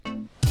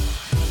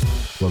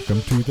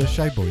Welcome to the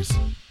Shy Boys.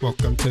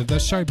 Welcome to the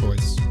Shy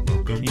Boys.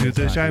 Welcome to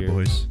the Shy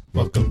Boys.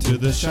 Welcome to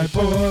the Shy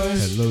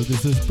Boys. Hello,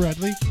 this is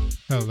Bradley.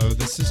 Hello,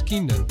 this is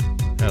Keenan.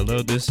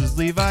 Hello, this is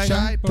Levi.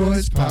 Shy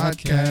Boys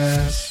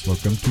Podcast.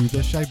 Welcome to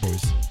the Shy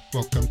Boys.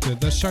 Welcome to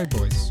the Shy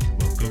Boys.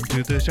 Welcome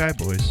to the Shy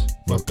Boys.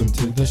 Welcome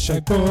to the Shy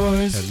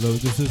Boys. Hello,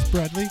 this is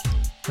Bradley.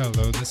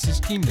 Hello, this is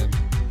Keenan.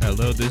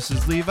 Hello, this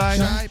is Levi.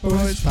 Shy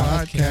Boys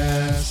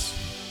Podcast.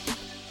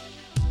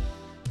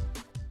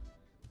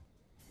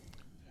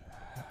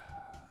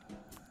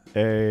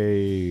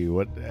 Hey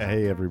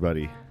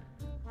everybody.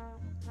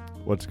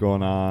 What's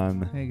going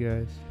on? Hey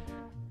guys.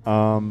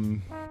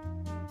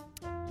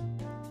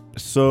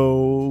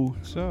 So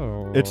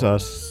it's Oh.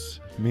 us,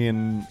 me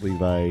and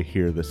Levi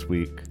here this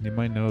week. You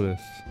might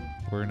notice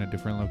we're in a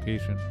different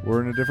location.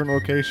 We're in a different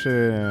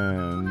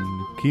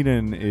location.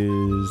 Keenan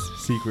is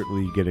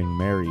secretly getting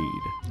married.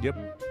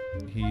 Yep.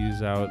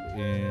 He's out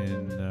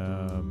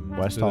in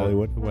West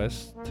Hollywood.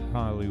 West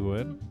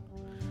Hollywood.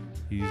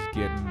 He's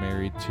getting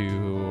married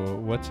to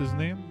what's his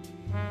name?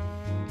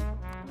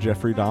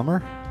 Jeffrey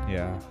Dahmer?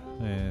 Yeah,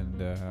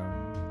 and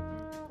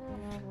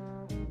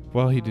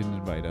well, he didn't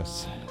invite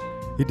us.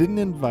 He didn't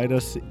invite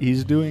us.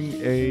 He's doing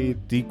a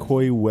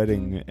decoy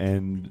wedding,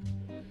 and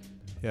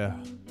Yeah,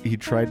 he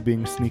tried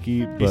being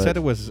sneaky, but he said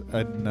it was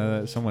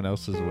someone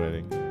else's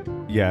wedding.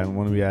 yeah, and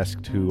when we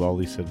asked who, all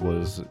he said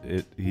was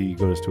he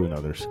goes to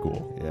another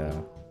school. Yeah.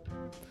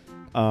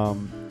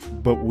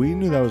 But we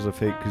knew that was a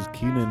fake because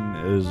Keenan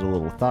is a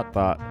little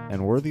thought,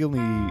 and we're the only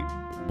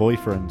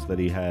boyfriends that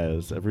he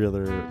has. Every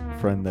other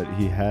friend that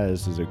he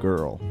has is a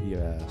girl,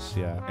 Yes.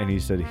 Yeah. and he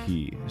said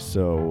he.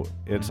 So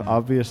it's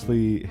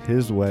obviously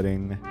his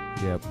wedding,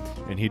 Yep.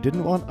 and he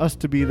didn't want us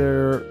to be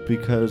there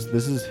because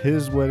this is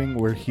his wedding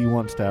where he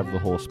wants to have the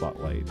whole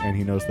spotlight, and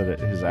he knows that at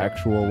his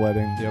actual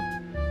wedding, Yep.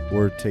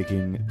 we're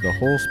taking the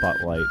whole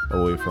spotlight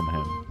away from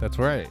him. That's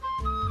right.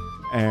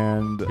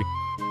 And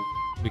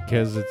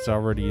Because it's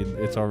already in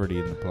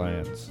the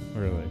plans.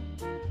 Really.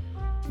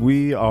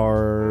 we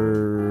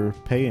are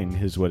paying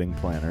his wedding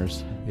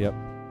planners Yep.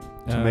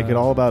 to make it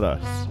all about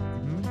us.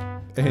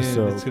 And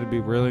So- it's gonna be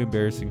really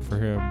embarrassing for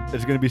him.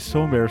 It's going to be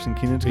so embarrassing.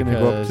 Keenan's going to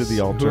go up to the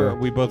altar.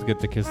 We both get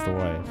to kiss the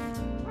wife.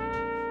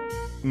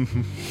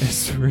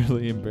 It's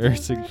really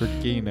embarrassing for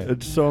Keenan.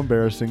 It's so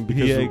embarrassing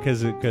because Yeah,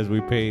 because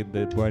we paid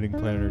the wedding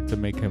planner to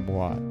make him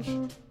watch.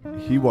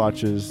 he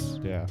watches.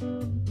 Yeah.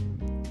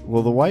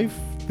 Well, the wife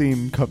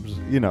theme comes,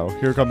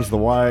 here comes the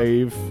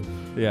wife.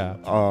 Yeah.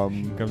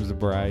 Comes the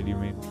bride, you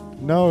mean?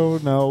 No,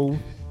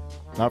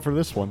 not for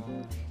this one.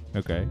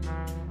 Okay.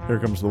 Here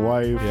comes the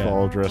wife, Yeah.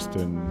 all dressed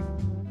in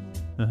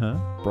Uh-huh.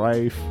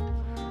 brife.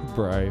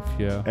 Bride,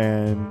 yeah.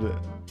 And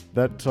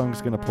that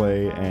song's going to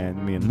play,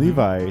 and me and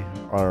Levi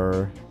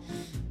are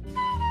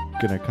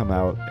going to come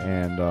out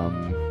and,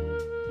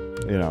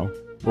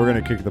 we're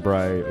going to kick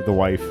the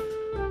wife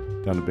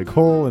down a big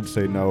hole and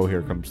say, no,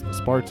 here comes the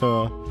Sparta.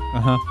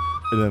 Uh-huh.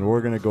 And then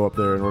we're going to go up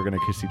there and we're going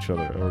to kiss each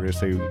other. And we're going to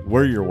say,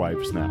 we're your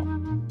wives now.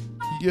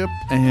 Yep.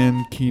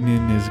 And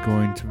Keenan is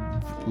going to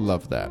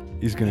love that.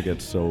 He's going to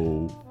get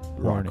so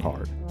rock Horny.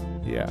 hard.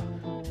 Yeah.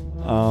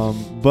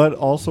 But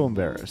also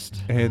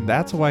embarrassed. And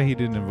that's why he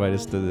didn't invite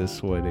us to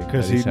this wedding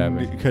that he's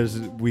having. Because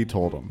we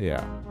told him.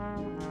 Yeah.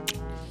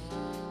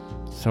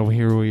 So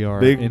here we are.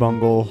 Big in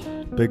bungle.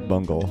 Big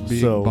bunghole.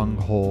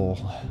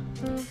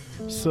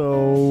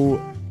 So,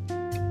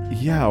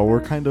 yeah,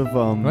 we're kind of...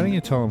 Why don't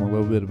you tell him a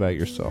little bit about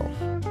yourself?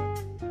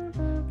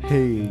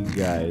 Hey,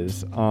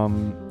 guys.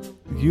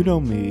 You know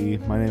me.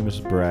 My name is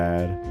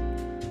Brad.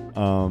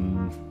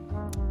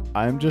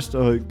 I'm just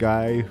a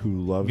guy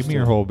who loves Give me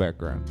your whole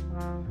background.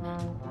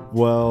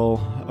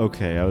 Well,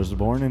 okay, I was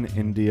born in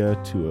India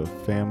to a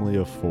family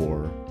of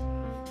 4.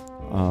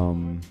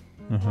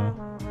 Uh-huh.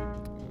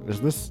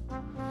 Is this...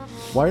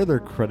 Why are there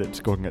credits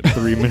going at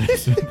 3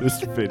 minutes in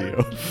this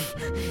video?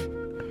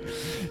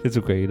 It's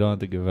okay. You don't have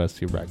to give us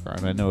your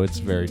background. I know it's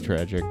very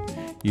tragic.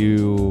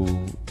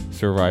 You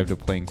survived a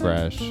plane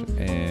crash,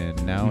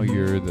 and now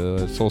you're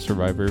the sole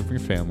survivor of your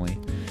family.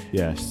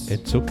 Yes.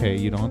 It's okay.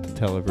 You don't have to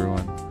tell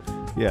everyone.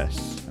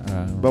 Yes.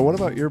 But what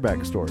about your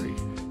backstory?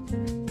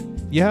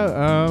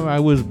 I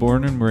was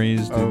born and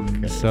raised Okay.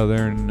 in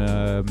southern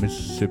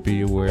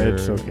Mississippi, where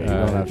It's okay. You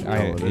don't have to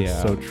tell it.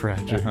 It's so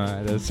tragic.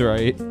 That's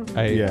right.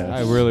 Yes.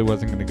 I really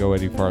wasn't going to go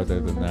any farther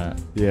than that.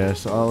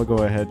 Yes, I'll go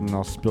ahead and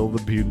I'll spill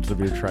the beans of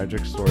your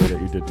tragic story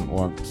that you didn't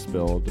want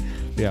spilled.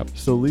 Yep.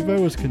 So Levi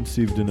was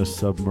conceived in a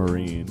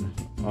submarine,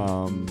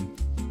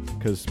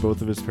 because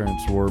both of his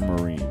parents were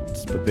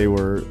Marines, but they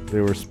were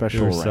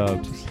special They were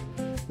ranked. subs.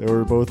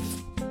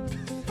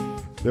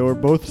 They were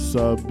both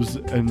subs,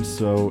 and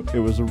so it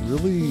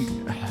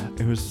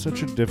was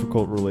such a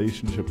difficult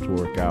relationship to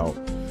work out.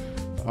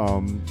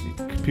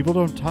 People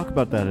don't talk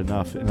about that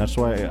enough, and that's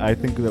why I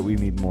think that we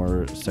need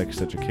more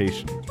sex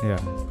education. Yeah.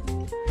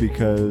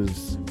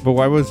 Because But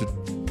why was it?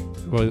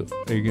 Well,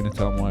 are you going to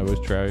tell them why it was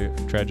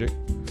tragic?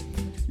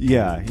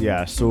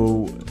 yeah.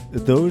 So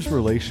those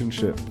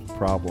relationship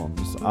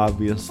problems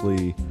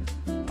obviously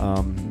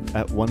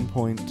at one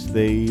point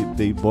they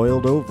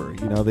boiled over.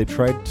 You know, they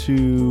tried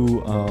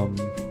to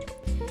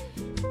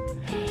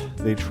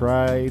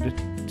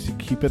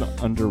keep it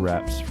under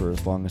wraps for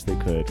as long as they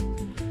could.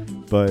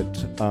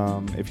 But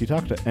if you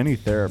talk to any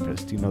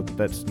therapist, you know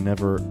that's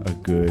never a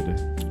good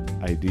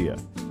idea.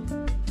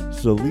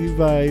 So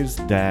Levi's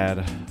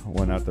dad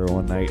went out there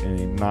one night and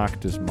he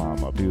knocked his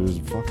mom up. He was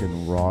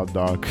fucking raw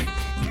dog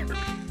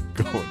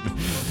going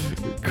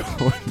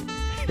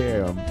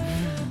ham.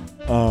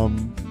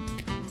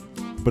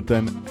 But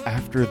then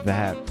after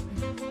that,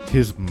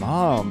 his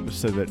mom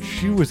said that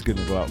she was going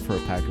to go out for a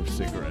pack of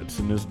cigarettes.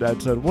 And his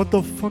dad said, "What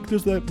the fuck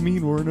does that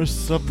mean? We're in a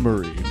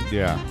submarine."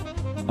 Yeah.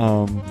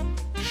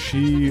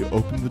 She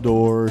opened the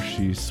door.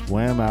 She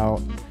swam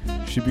out.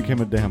 She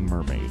became a damn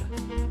mermaid.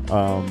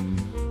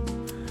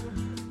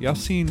 Y'all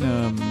seen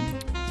that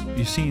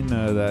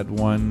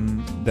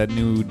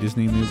new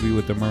Disney movie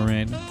with the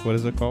mermaid? What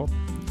is it called?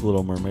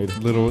 Little Mermaid.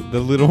 The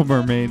Little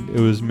Mermaid. It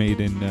was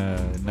made in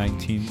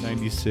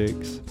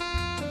 1996.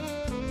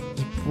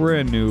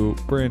 Brand new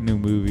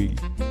movie.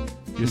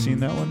 You seen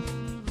that one?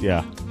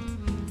 Yeah.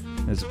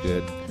 That's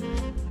good.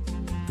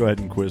 Go ahead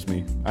and quiz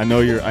me. I know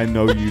you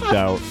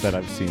doubt that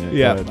I've seen it.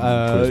 Yeah. Go ahead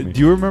and quiz me. Do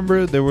you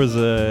remember there was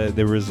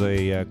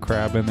a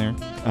crab in there?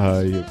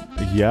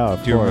 Yeah.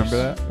 Of Do you course. remember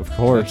that? Of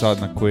course. It's on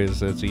the quiz.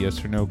 That's a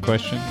yes or no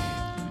question.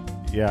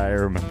 Yeah, I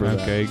remember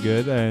that. Okay,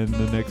 good. And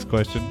the next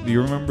question: do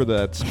you remember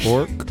that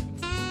spork?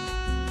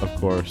 Of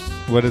course.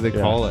 What do they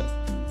Yeah. call it?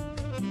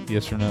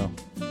 Yes or no?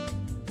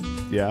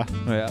 Yeah.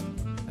 Oh, yeah.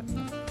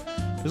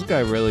 This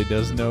guy really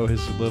does know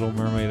his Little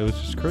Mermaid. It was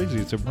just crazy.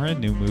 It's a brand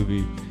new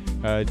movie,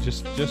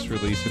 just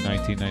released in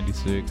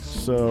 1996.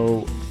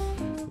 So,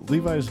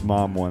 Levi's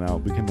mom went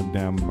out, became a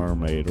damn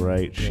mermaid,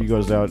 right? She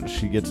goes out and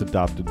she gets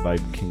adopted by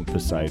King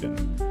Poseidon.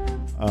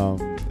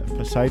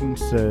 Poseidon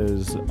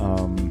says,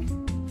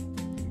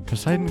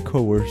 Poseidon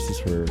coerces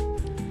her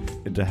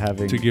into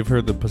having... To give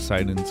her the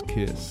Poseidon's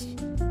kiss.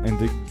 And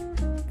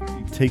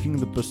taking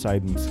the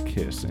Poseidon's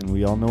kiss. And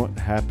we all know what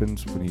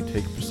happens when you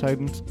take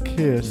Poseidon's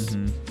kiss.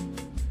 Mm-hmm.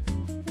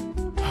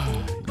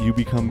 You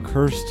become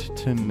cursed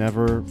to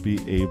never be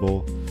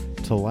able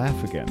to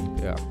laugh again.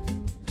 Yeah.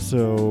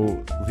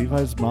 So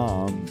Levi's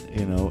mom,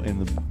 you know,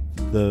 in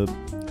the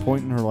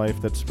point in her life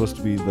that's supposed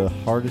to be the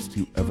hardest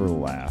you ever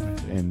laugh,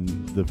 and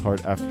the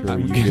part after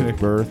you give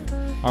birth,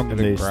 I'm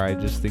gonna cry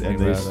just thinking and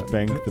they about it.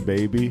 spank the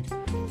baby.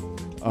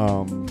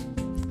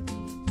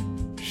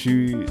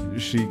 She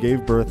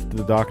gave birth to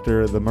the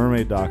doctor, the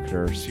mermaid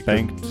doctor,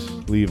 spanked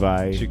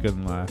Levi. She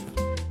couldn't laugh.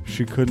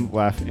 She couldn't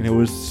laugh, and it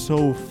was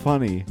so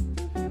funny.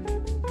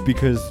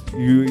 Because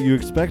you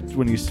expect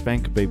when you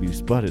spank a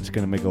baby's butt, it's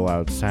going to make a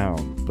loud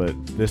sound. But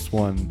this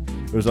one,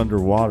 it was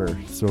underwater.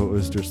 So it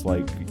was just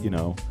like, you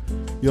all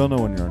know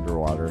when you're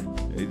underwater.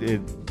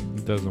 It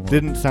doesn't work.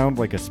 Didn't sound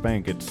like a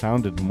spank. It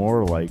sounded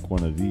more like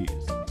one of these.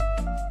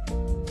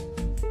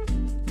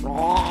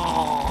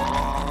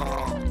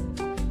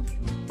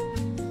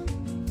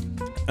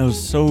 It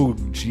was so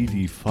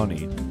GD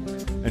funny.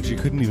 And she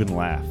couldn't even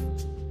laugh.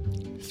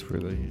 It's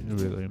really,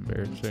 really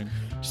embarrassing.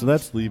 So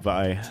that's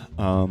Levi,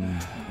 and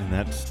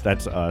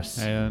that's us.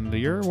 And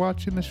you're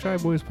watching the Shy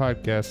Boys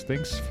podcast.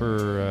 Thanks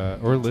for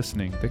or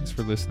listening. Thanks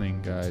for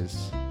listening,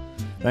 guys.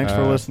 Thanks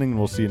for listening, and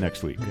we'll see you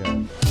next week.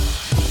 Yeah.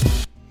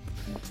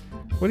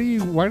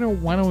 Why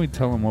don't we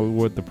tell them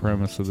what the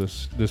premise of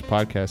this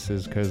podcast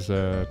is? Because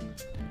now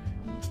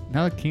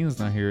that Keenan's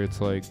not here,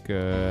 it's like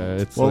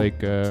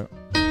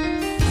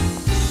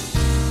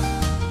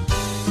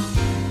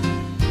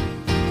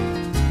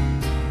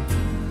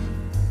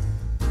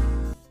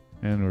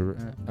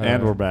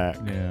And we're back.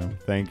 Yeah.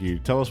 Thank you.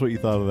 Tell us what you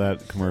thought of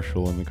that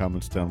commercial in the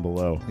comments down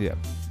below. Yeah.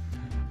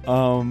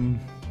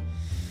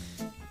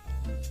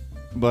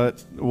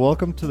 But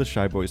welcome to the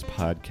Shy Boys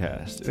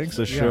podcast. Thanks. It's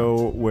a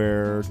show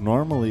where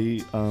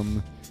normally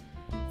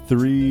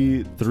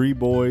three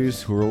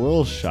boys who are a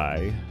little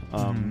shy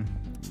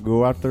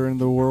go out there in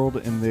the world,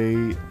 and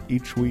they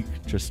each week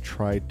just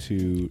try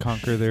to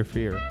conquer their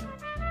fear.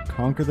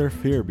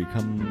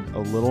 Become a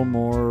little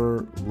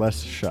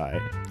less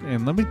shy.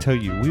 And let me tell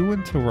you, we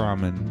went to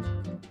ramen.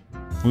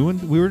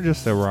 We were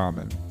just at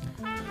ramen.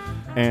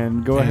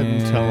 And go ahead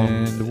and tell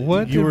them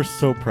you were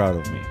so proud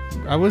of me.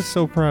 I was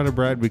so proud of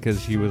Brad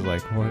because he was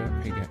like, "What?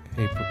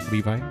 Hey,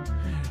 Levi,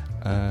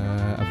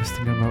 I was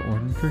thinking about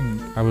ordering a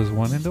drink. I was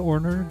wanting to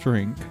order a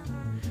drink.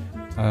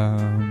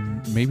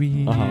 Maybe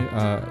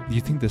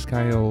you think this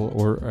guy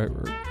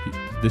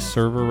this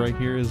server right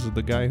here is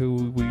the guy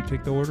who we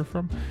take the order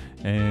from?"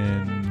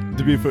 And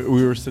to be fair,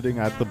 we were sitting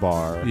at the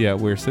bar. Yeah,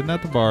 we were sitting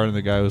at the bar, and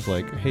the guy was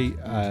like, "Hey,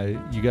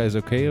 you guys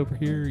okay over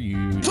here? You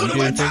need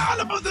anything?"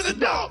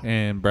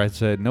 And Brad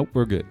said, "Nope,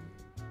 we're good."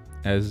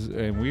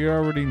 And we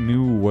already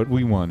knew what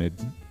we wanted.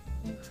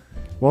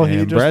 Well,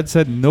 and Brad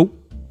said, "Nope,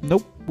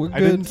 we're good." I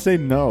didn't say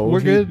no.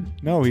 We're good.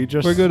 No,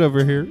 we're good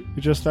over here.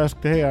 He just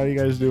asked, "Hey, how you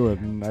guys doing?"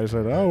 And I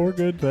said, "Oh, we're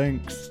good,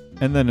 thanks."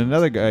 And then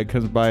another guy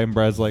comes by, and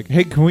Brad's like,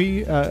 "Hey, can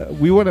we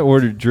want to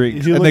order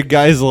drinks?" And the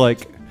guy's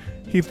like,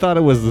 he thought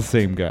it was the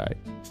same guy.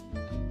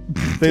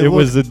 They it looked-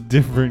 was a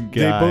different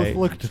They guy. both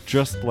looked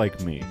just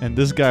like me. And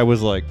this guy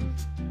was like,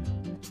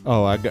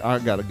 "Oh, I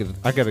gotta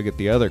get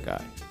the other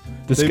guy."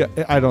 This They- guy,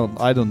 I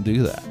don't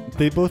do that.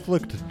 They both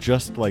looked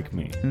just like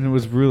me. And it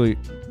was really,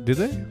 did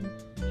they?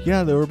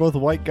 Yeah, they were both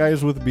white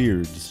guys with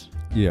beards.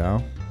 Yeah.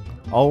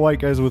 All white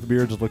guys with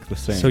beards look the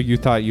same. So you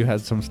thought you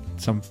had some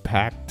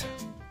pact?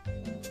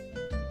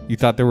 You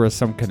thought there was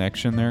some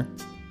connection there?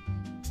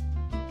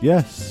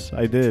 Yes,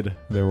 I did.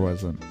 There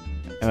wasn't.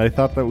 And I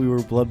thought that we were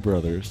blood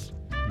brothers.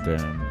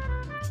 Damn.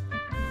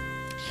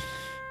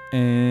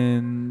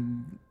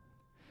 And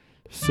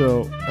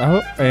So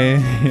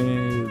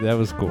and that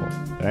was cool.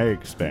 I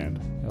expand.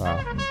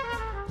 Wow.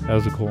 That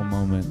was a cool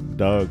moment.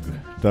 Doug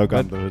on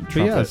the But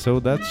trumpet. yeah, so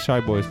that's Shy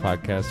Boys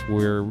Podcast.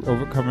 We're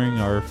overcoming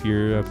our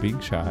fear of being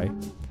shy.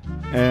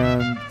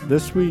 And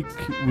this week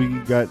we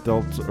got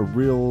dealt a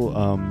real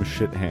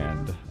shit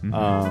hand.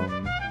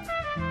 Mhm.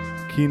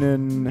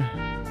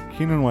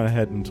 Keenan went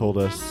ahead and told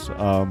us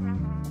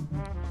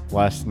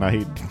last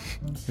night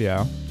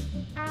Yeah.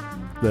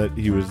 that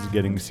he was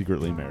getting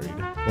secretly married.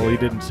 Well, he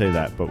didn't say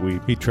that, but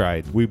He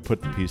tried. we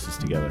put the pieces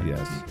together.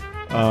 Yes.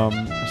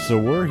 So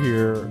we're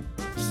here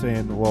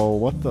saying, well,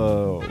 what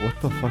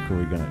the fuck are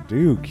we gonna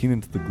do?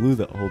 Keenan's the glue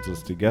that holds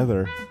us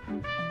together,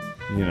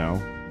 you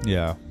know.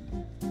 Yeah.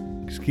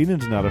 'Cause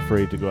Keenan's not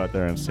afraid to go out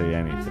there and say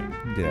anything.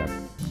 Yeah.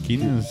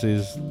 Keenan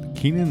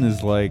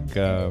is like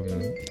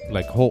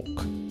Hulk.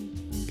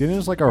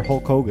 Keenan's like our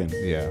Hulk Hogan.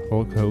 Yeah,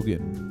 Hulk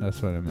Hogan.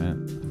 That's what I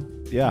meant.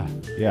 Yeah.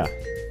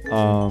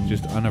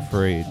 Just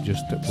unafraid.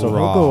 Just so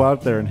raw. he'll go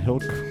out there and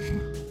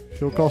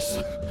he'll call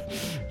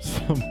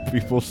some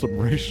people some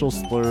racial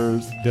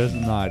slurs. Does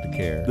not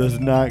care. Does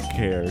not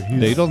care.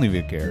 They don't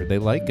even care. They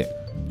like it.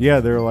 Yeah,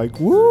 they're like,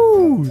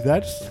 woo,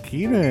 that's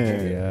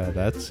Keenan.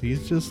 Yeah,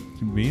 he's just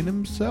being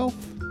himself,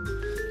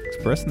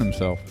 expressing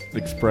himself.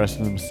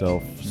 Expressing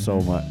himself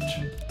so much.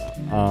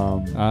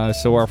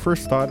 So our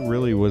first thought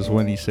really was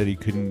when he said he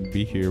couldn't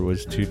be here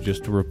was to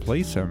just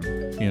replace him.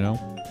 You know,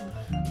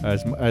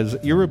 as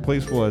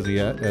irreplaceable as he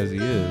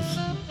is,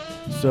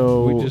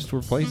 So we just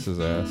replace his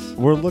ass.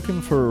 we're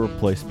looking for a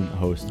replacement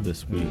host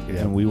this week,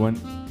 Yeah. and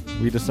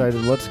we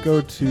decided let's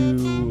go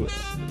to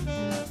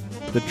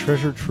the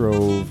treasure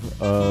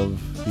trove of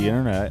the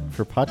internet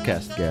for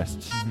podcast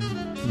guests.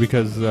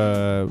 Because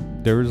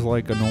there's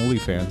like an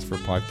OnlyFans for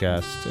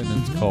podcasts, and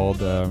it's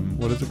called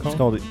what is it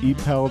called? It's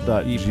called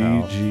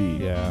epal.gg.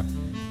 Yeah.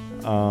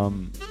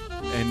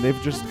 And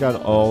they've just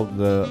got all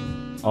the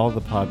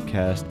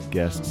podcast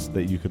guests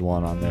that you could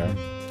want on there.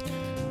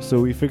 So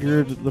we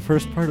figured the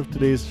first part of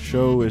today's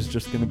show is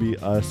just going to be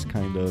us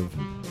kind of.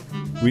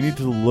 We need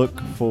to look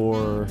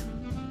for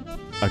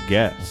a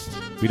guest.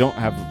 We don't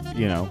have,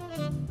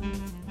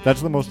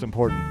 that's the most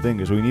important thing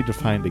is we need to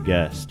find a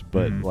guest,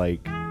 but Mhm.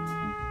 like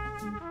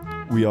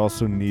we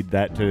also need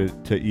that to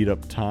eat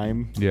up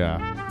time Yeah.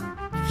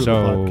 for the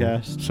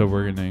podcast. So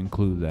we're gonna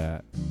include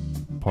that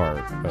part.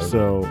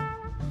 So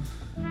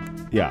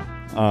yeah,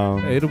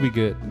 it'll be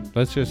good.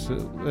 Let's just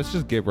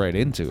get right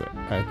into it.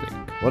 I think.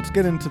 let's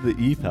get into the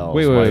e-pals.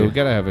 Wait, we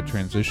gotta have a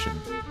transition.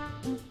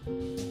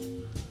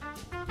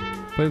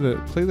 Play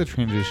the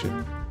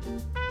transition.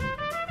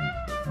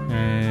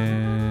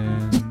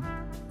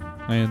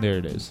 And there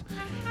it is.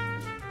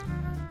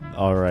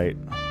 All right,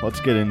 let's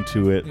get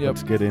into it. Yep.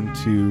 Let's get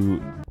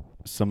into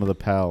some of the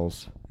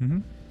pals.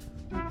 Mm-hmm.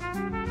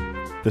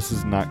 This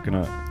is not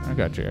gonna. I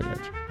got you.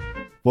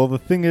 Well, the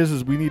thing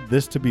is we need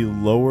this to be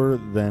lower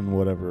than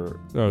whatever.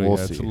 Oh we'll yeah,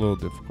 see. it's a little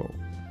difficult.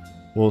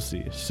 We'll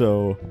see.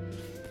 So,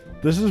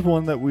 this is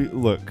one that we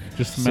look.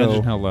 Just so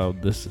imagine how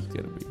loud this is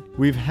gonna be.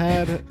 we've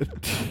had.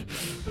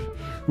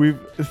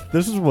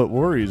 This is what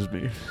worries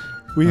me.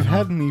 We've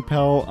had an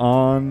e-pal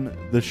on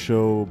the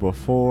show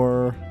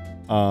before.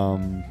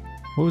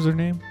 What was her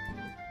name?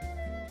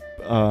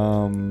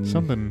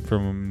 Something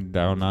from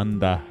Down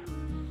Under.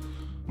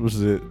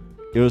 Was it?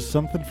 It was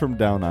something from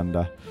Down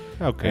Under.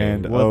 Okay.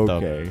 And what the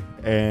okay.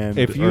 And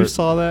If you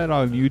saw that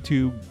on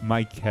YouTube,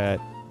 my cat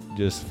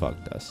just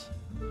fucked us.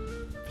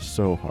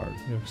 so hard.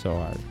 So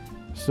hard.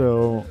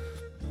 So,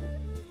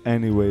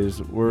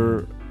 anyways,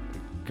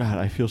 God,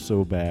 I feel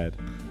so bad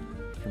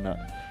for not.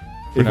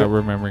 For If not it-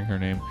 remembering her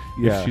name.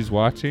 Yeah. If she's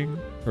watching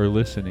or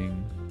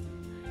listening,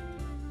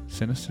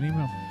 send us an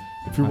email.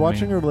 If you're I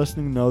watching mean- or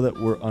listening, know that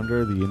we're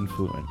under the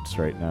influence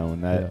right now,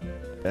 and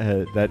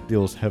that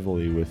deals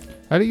heavily with.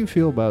 How do you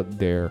feel about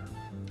Dare?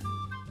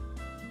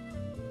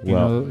 You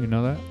Well,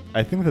 know that?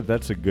 I think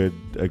that's a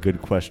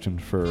good question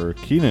for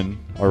Keenan,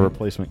 our Mhm.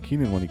 replacement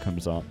Keenan, when he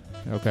comes on.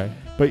 Okay.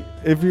 But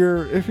if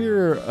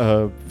you're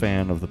a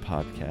fan of the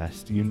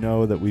podcast, you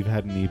know that we've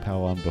had an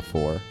e-pal on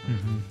before.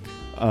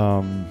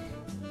 Mm-hmm.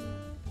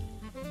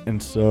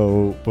 And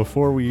so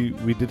before we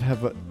did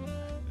have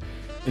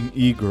an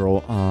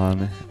e-girl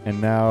on,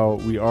 and now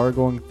we are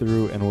going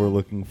through and we're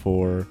looking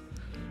for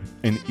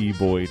an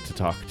e-boy to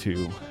talk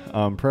to,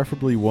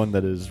 preferably one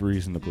that is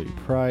reasonably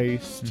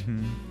priced.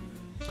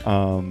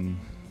 Mm-hmm.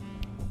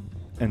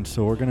 and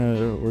so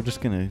we're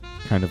just gonna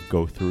kind of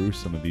go through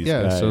some of these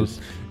Yeah, guys. so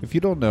if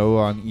you don't know,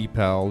 on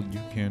ePal, you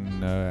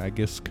can, I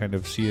guess, kind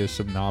of see a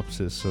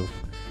synopsis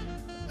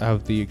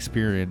of the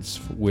experience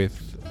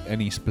with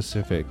any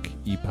specific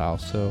ePal.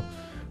 So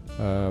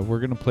we're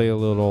gonna play a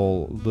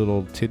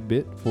little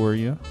tidbit for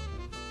you,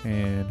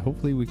 and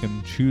hopefully we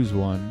can choose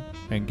one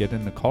and get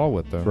in the call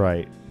with them.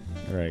 Right.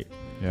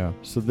 Yeah.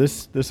 So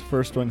this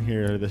first one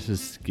here, this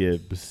is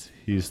Skibbs.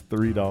 He's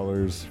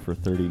 $3 for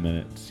 30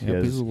 minutes.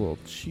 Yep, he's a little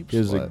cheap He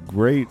has a slut.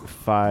 great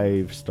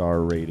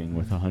 5-star rating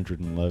with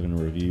 111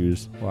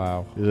 reviews.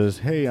 Wow. He says,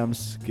 "Hey, I'm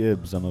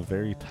Skibbs. I'm a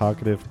very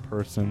talkative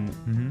person."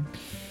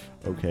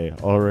 Mm-hmm. Okay,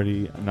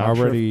 already not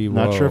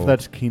sure if whoa.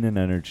 that's Keenan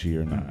energy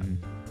or not. Mhm.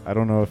 I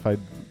don't know if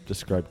I'd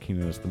describe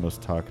Keenan as the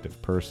most talkative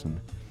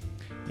person.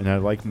 And I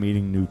like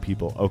meeting new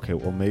people. Okay,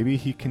 well maybe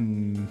he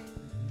can.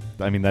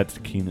 I mean, that's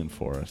Keenan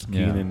for us.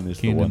 Keenan is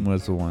the Keenan one.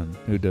 was the one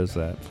who does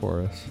that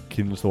for us.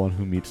 Keenan's the one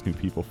who meets new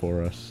people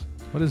for us.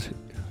 What is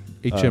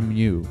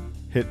HMU?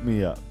 Hit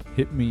me up.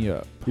 Hit me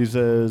up. He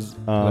says,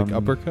 Like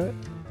uppercut?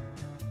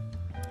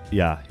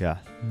 Yeah.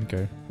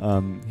 Okay.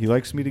 He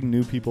likes meeting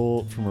new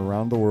people from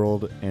around the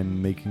world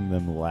and making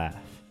them laugh.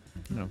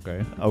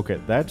 Okay. Okay,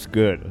 that's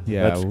good.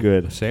 Yeah, that's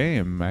good.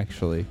 Same,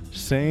 actually.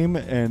 Same,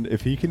 and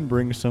if he can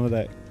bring some of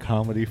that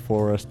comedy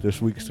for us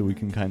this week so we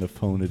can kind of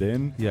phone it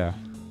in, Yeah.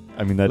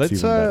 I mean, that's Let's,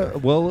 even better.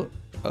 well,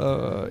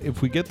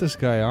 if we get this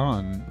guy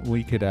on,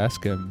 we could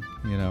ask him,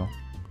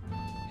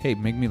 hey,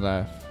 make me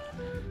laugh.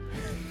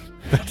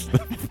 That's the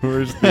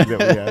first thing that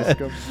we ask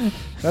him.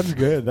 That's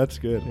good. That's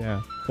good.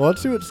 Yeah. Well,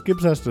 let's see what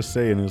Skibbs has to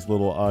say in his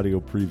little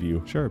audio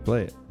preview. Sure,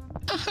 play it.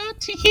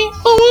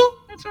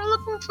 If you're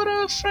looking for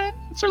a friend,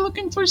 if you're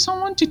looking for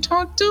someone to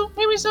talk to,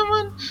 maybe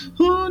someone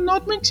who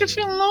not makes you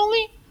feel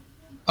lonely.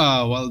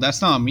 Well,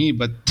 that's not me,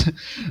 but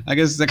I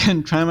guess I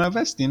can try my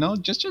best,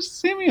 Just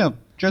say me up.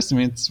 Trust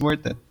me, it's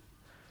worth it.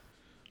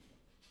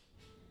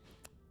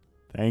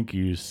 Thank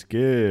you,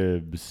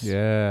 Skibbs.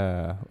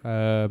 Yeah.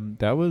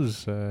 That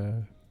was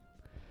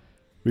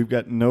We've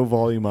got no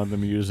volume on the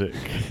music.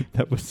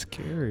 that was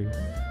scary.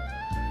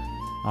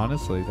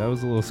 Honestly, that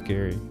was a little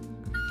scary.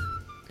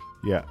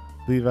 Yeah.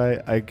 Levi,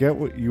 I get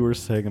what you were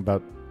saying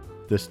about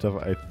this stuff.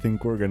 I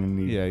think we're going to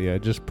need... Yeah,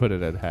 just put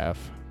it at half.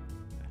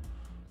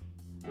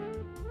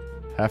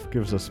 Half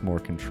gives us more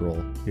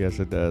control. Yes,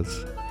 it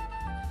does.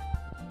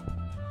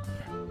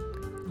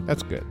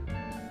 That's good.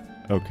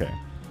 Okay.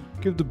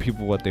 Give the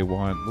people what they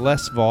want.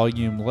 Less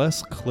volume,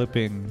 less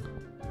clipping.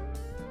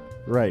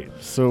 Right.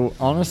 So,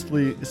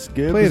 honestly,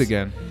 Skibbs... Play it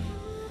again.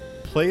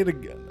 Play it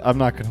again. I'm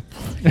not going to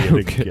play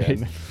it Okay.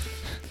 again.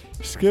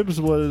 Skibbs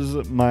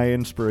was my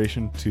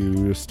inspiration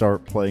to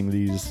start playing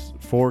these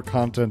for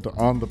content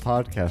on the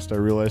podcast. I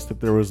realized that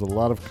there was a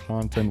lot of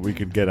content we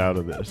could get out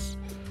of this.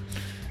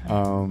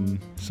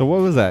 So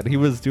what was that? He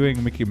was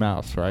doing Mickey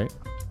Mouse, right?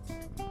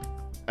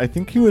 I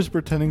think he was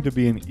pretending to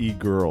be an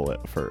e-girl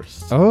at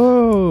first.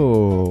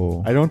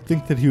 Oh. I don't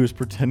think that he was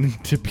pretending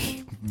to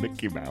be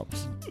Mickey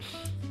Mouse.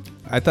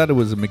 I thought it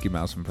was a Mickey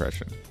Mouse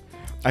impression.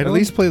 At At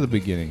least play the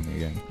beginning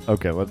again.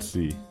 Okay, let's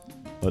see.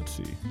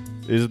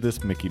 Is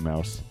this Mickey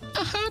Mouse?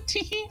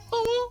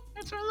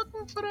 If you're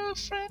looking for a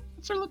friend,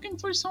 if you're looking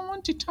for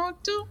someone to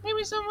talk to,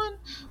 maybe someone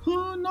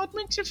who not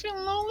makes you feel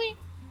lonely.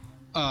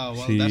 Well,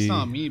 See. that's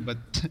not me, but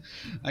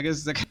I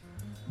guess I can.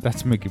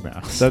 That's Mickey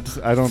Mouse.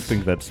 I don't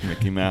think that's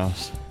Mickey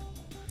Mouse.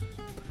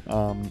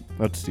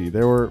 Let's see.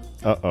 There were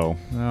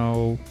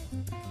No.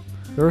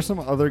 There were some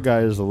other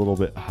guys a little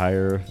bit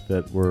higher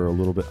that were a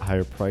little bit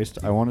higher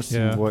priced. I want to see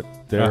Yeah. what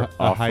they're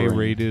a high offering.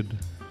 rated.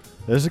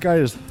 This guy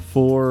is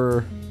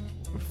 4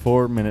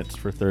 minutes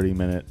for 30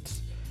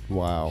 minutes.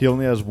 Wow. He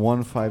only has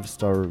 1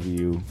 5-star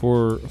review,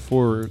 Four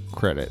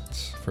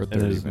credits for and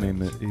 30 his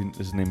minutes.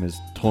 his name is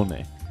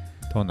Tone.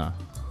 Tona.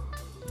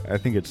 I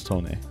think it's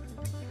Tone.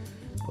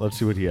 Let's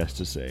see what he has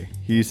to say.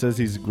 He says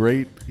he's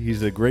great.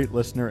 He's a great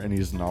listener and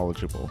he's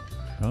knowledgeable.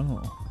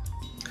 Oh.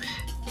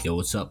 Yo,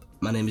 what's up?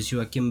 My name is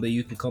Joakim, but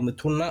you can call me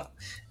Tuna.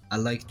 I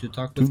like to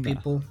talk with Tuna.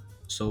 people.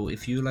 So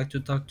if you like to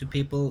talk to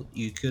people,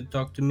 you could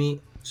talk to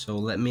me. So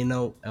let me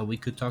know and we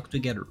could talk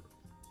together.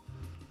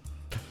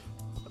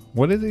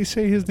 What did they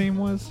say his name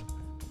was?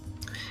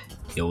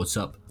 Yo, what's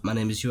up? My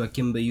name is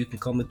Joakim, but you can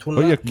call me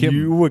Tuna. Oh yeah, Kim.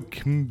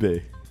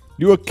 Yuakimbe.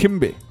 You a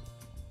Kimbe.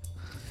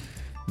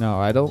 No,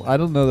 I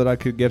don't know that I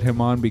could get him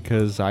on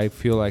because I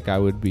feel like I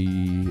would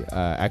be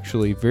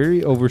actually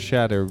very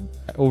overshadowed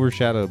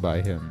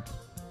by him.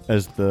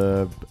 As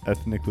the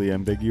ethnically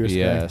ambiguous guy?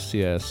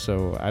 Yes.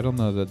 So I don't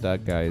know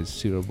that guy is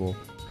suitable.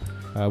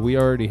 We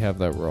already have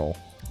that role.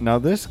 Now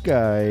this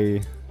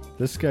guy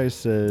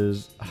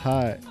says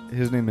hi.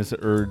 His name is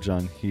Urge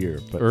on here,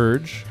 but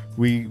Urge.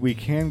 we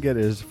can get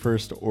his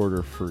first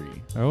order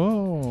free.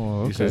 Oh,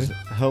 okay. He says,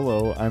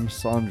 "Hello, I'm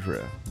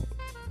Sandra.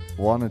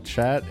 Want to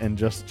chat and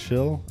just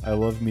chill? I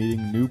love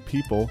meeting new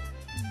people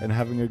and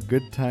having a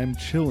good time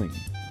chilling.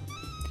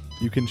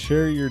 You can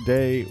share your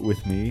day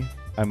with me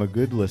I'm a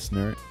good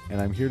listener, and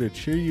I'm here to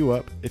cheer you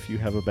up if you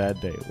have a bad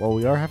day. While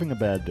we are having a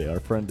bad day, our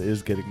friend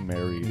is getting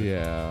married.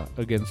 Yeah,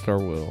 against our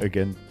will.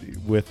 Again,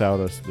 without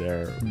us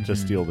there to Mhm.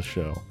 steal the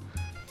show.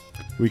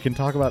 We can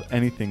talk about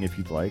anything if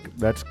you'd like.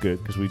 That's good,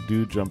 because we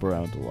do jump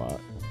around a lot.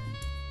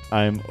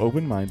 I'm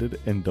open-minded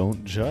and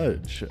don't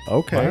judge.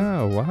 Okay.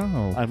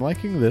 Wow. I'm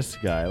liking this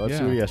guy. Let's see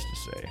Yeah. what he has to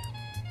say.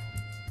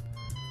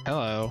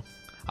 Hello.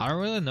 I don't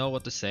really know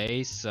what to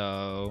say,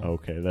 so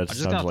Okay, that I'm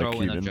just sounds gonna like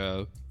throw in a Keenan.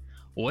 joke.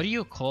 What do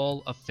you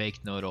call a fake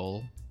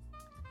noodle?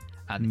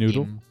 An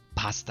Noodle?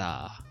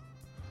 Pasta.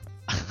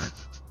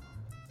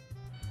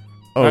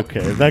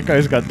 Okay, that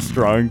guy's got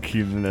strong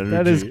Keenan energy.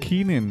 That is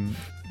Keenan.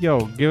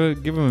 Yo,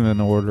 give him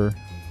an order.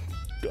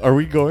 Are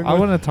we going I with-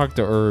 want to talk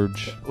to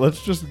Urge.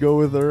 Let's just go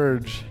with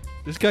Urge.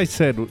 This guy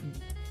said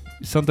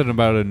something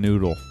about a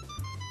noodle.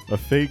 A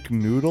fake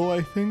noodle,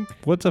 I think?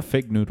 What's a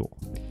fake noodle?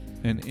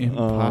 An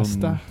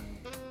impasta?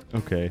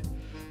 Okay.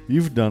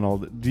 You've done all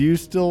that. Do you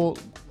still...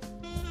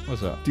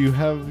 What's up? Do you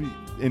have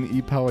an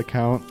EPAL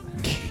account?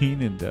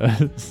 Keenan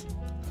does.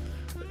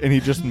 And he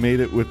just made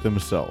it with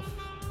himself.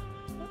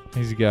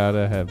 He's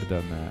gotta have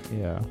done that.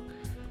 Yeah.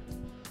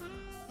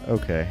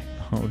 Okay.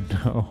 Oh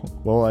no.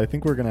 Well, I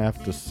think we're going to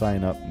have to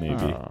sign up, maybe.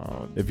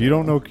 Oh, If you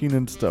don't know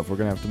Keenan's stuff, we're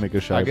going to have to make a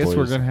Shy I guess Boys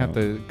we're gonna have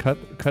account.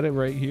 to cut it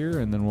right here,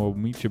 and then we'll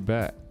meet you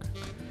back.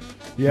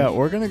 Yeah,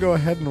 we're going to go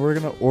ahead and we're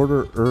going to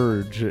order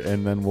Urge,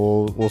 and then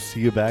we'll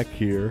see you back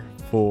here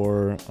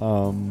for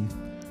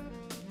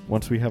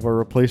once we have our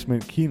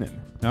replacement Keenan.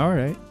 All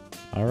right.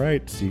 All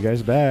right, see you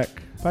guys back.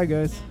 Bye,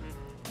 guys.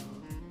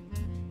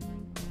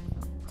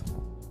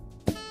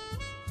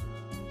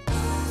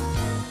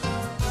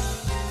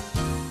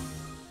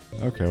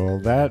 Okay, well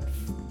that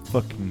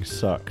fucking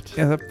sucked.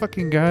 Yeah, that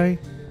fucking guy.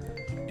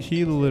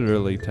 He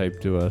literally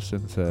typed to us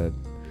and said,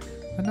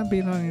 "I'm not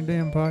being on your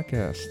damn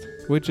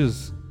podcast," which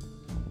is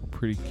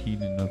pretty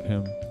Keenan of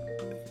him.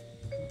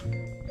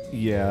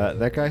 Yeah,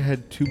 that guy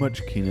had too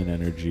much Keenan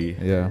energy.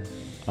 Yeah.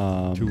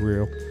 Too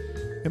real.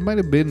 It might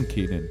have been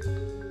Keenan.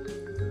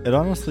 It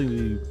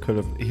honestly could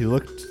have. He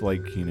looked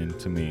like Keenan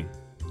to me.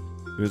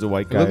 He was a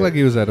white It guy. looked like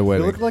he was at a He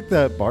wedding. looked like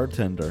that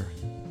bartender.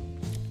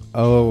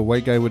 Oh, a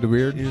white guy with a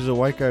beard? He was a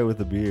white guy with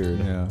a beard.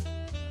 Yeah.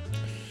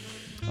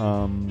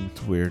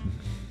 It's weird.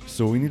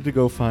 So we need to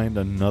go find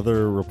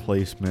another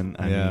replacement.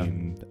 Yeah.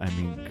 I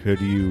mean, could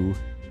you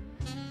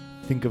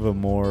think of a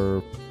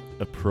more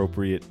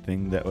appropriate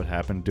thing that would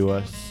happen to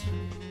us?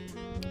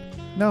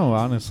 No,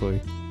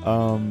 honestly.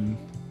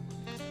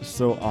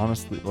 So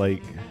honestly,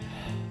 like,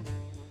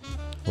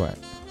 What?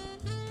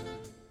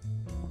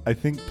 I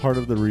think part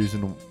of the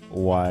reason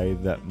why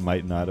that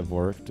might not have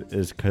worked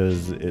is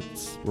because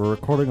we're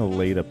recording a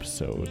late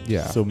episode.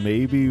 Yeah. So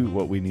maybe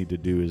what we need to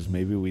do is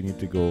maybe we need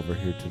to go over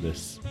here to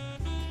this.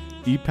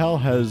 EPAL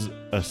has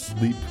a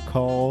sleep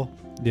call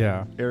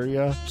Yeah.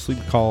 area. Sleep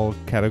call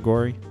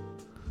category.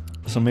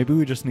 So maybe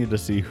we just need to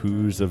see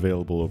who's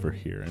available over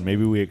here. And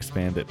maybe we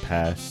expand it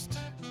past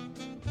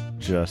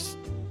just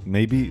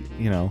maybe,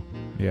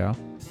 Yeah.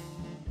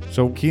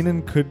 So,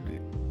 Keenan could.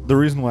 The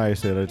reason why I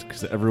say that is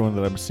because everyone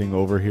that I'm seeing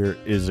over here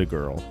is a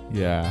girl.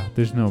 yeah,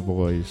 there's no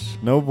boys.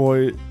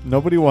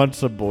 Nobody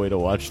wants a boy to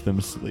watch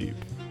them sleep.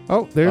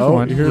 Oh, there's Oh,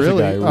 one. here's a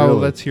Really? guy, Oh, really.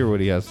 let's hear what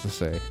he has to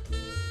say.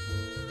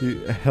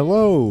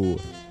 Hello.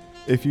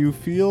 If you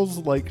feels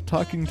like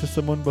talking to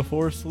someone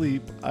before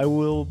sleep, I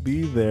will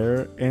be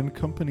there and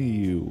accompany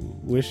you.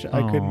 Wish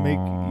I could make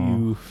Aw.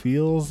 you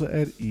feels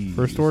at ease.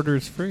 First order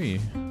is free.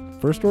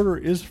 First order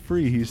is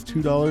free. He's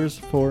 $2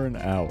 for an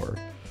hour.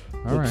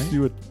 All Let's right. see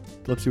what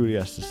he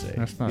has to say.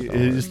 That's not It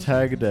dollars. is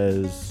tagged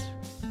as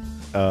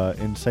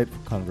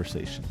insightful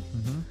conversation.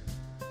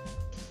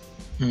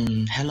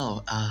 Mm-hmm.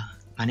 Hello,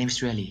 my name is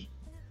Relly.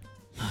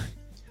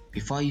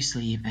 Before you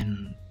sleep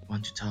and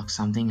want to talk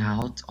something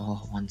out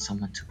or want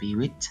someone to be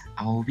with,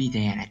 I will be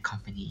there and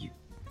accompany you.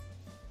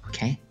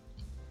 Okay?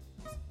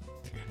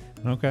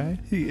 Okay.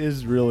 He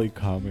is really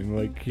calming.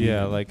 Like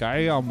Yeah, like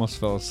I almost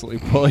fell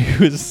asleep while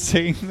he was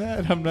saying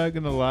that. I'm not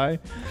gonna lie.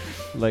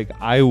 Like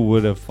I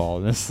would have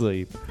fallen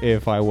asleep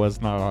if I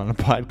was not on a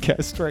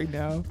podcast right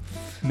now.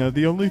 Now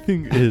the only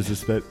thing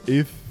is that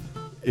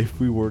if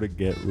we were to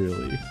get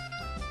really,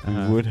 we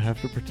Uh-huh. would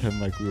have to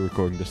pretend like we were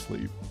going to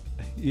sleep.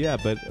 Yeah,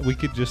 but we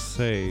could just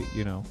say,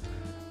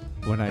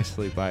 when I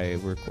sleep, I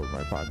record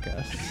my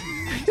podcast.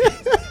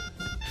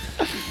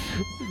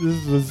 This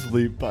is a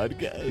sleep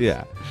podcast.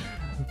 Yeah.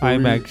 Where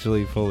I'm we-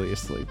 actually fully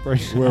asleep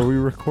right now. where we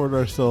record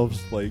ourselves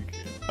like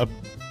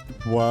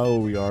while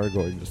we are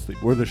going to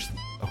sleep. We're the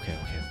okay.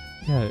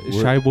 Yeah,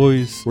 We're- Shy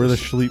Boys. We're the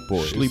sleep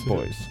boys. Sleep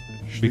Boys.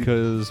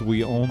 Because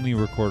we only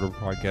record a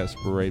podcast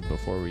right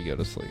before we go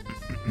to sleep.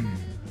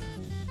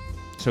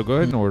 So go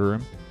ahead and order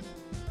him.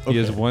 He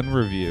has Okay. 1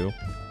 review.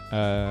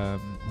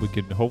 We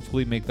could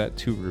hopefully make that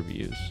 2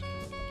 reviews.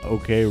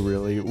 Okay,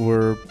 really,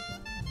 we're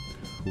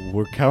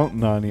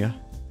counting on you.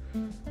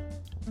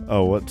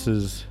 Oh, what's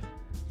his?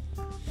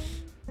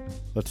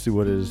 Let's see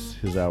what his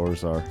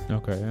hours are.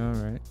 Okay, all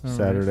right.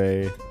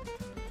 Saturday.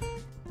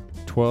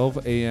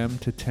 12 a.m.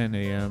 to 10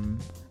 a.m.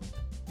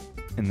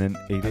 And then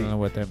I don't know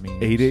what that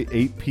means.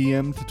 8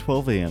 p.m. to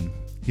 12 a.m.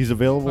 He's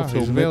available Oh, till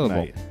he's available.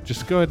 midnight.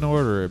 Just go ahead and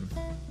order him.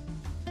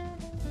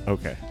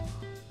 Okay.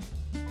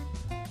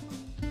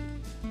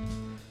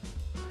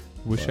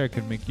 Wish I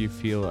could make you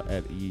feel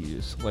at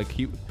ease. Like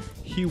he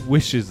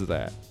wishes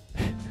that,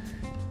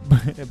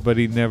 but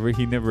he never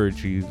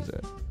achieves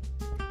it.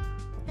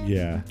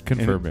 Yeah.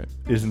 Confirm And it.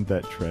 Isn't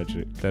that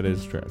tragic? That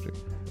is tragic.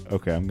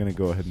 Okay, I'm gonna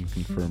go ahead and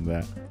confirm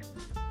that.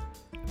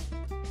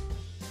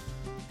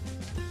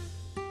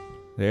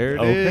 There it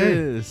Okay.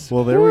 is.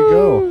 Well, there we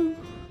go.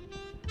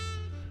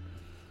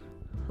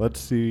 Let's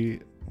see.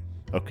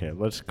 Okay,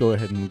 let's go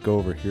ahead and go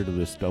over here to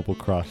this double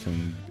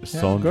crossing Yeah, go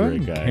Sandra ahead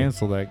and guy.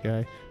 cancel that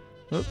guy.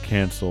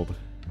 Cancelled.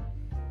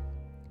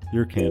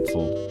 You're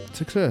canceled.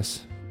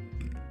 Success.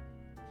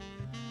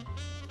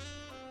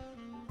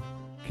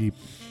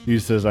 He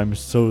says, "I'm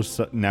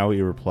now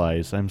he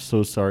replies, "I'm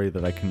so sorry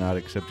that I cannot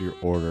accept your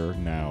order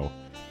now.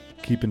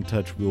 Keep in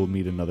touch. We will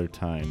meet another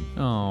time."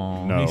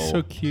 Oh, No. he's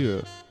so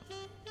cute.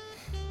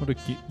 What a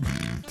cute.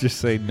 Just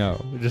say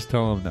no. Just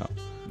tell him no.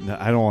 No,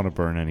 I don't want to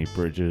burn any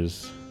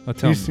bridges. I'll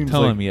tell He him. seems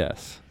Tell like- him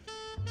yes.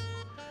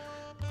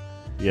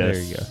 Yes.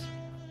 There you go.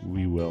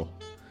 We will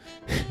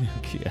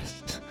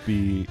Yes.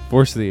 be.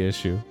 Force the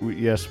issue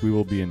Yes, we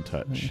will be in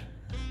touch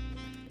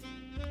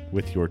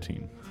with your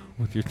team.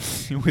 with your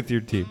with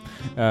your team.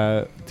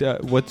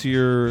 What's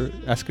your?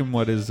 Ask him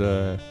what his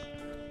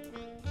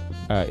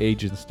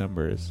agent's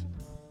number is.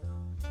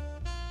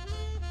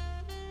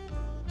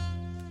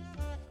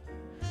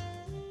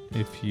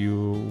 If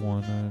you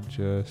wanna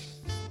just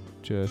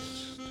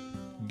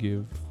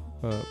give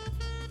up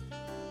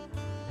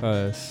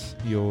us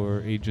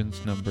your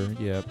agent's number,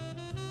 yep.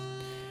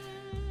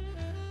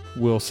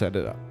 We'll set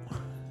it up.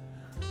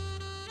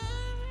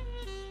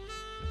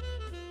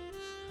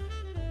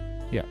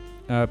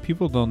 Yeah.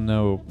 People don't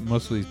know.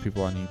 Most of these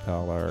people on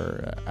EPAL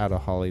are out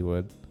of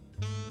Hollywood.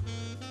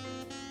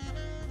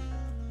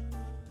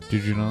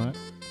 Did you know that?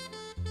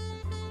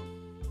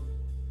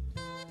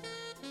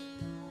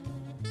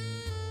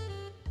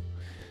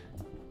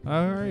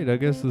 Alright, I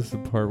guess this is the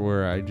part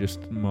where I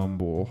just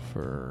mumble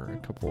for a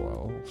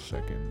couple of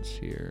seconds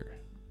here.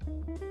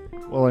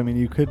 Well, I mean,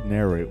 you could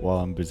narrate while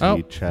I'm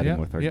busy chatting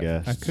with our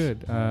guests. I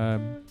could.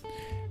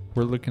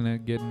 We're looking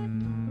at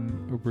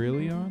getting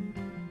Really on.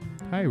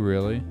 Hi,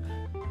 Really.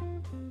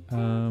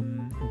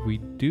 We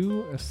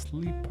do a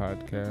sleep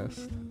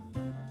podcast,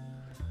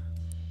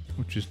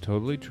 which is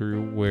totally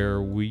true,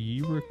 where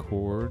we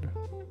record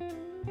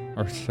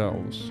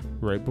ourselves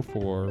right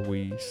before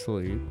we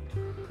sleep.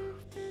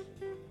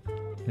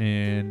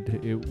 And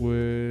it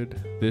would,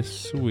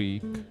 this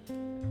week,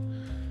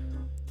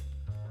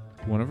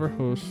 one of our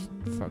hosts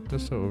fucked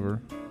us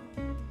over.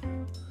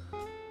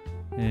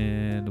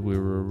 And we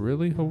were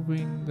really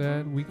hoping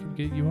that we could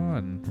get you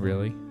on,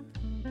 really.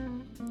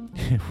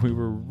 We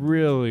were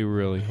really,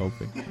 really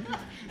hoping.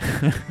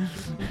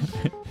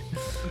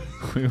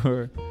 We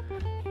were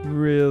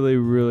really,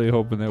 really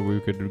hoping that we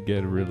could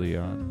get Really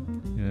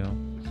on, you know.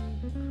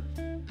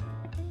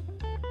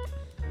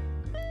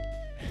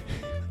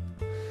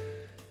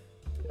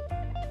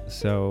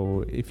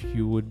 So, if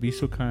you would be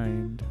so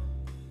kind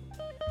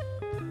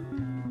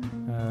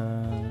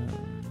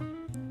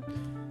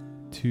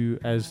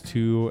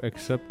to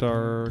accept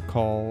our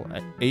call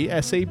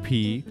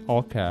ASAP,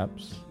 all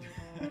caps.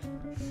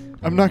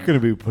 I'm not going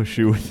to be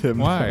pushy with him.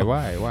 Why? no.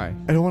 Why?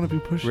 I don't want to be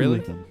pushy Really?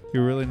 with him.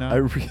 You're really not? I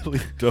really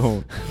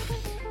don't.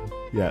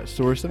 Yeah,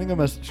 so we're sending a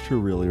message to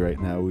Really right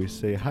now. We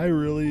say, "Hi,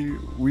 Really.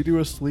 We do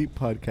a sleep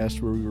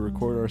podcast where we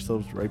record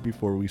ourselves right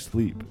before we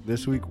sleep.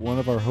 This week, one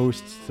of our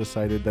hosts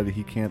decided that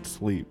he can't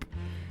sleep.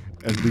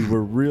 And we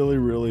were really,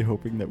 really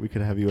hoping that we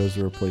could have you as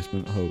a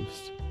replacement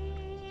host."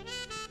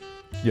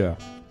 Yeah.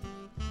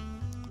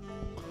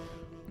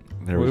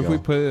 There What we if go. we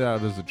put it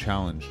out as a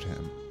challenge to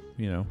him?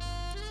 You know,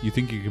 you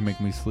think you can make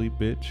me sleep,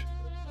 bitch?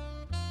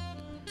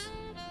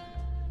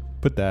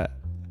 Put that.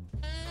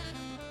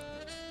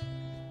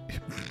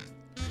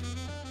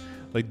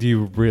 Like, do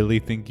you really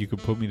think you could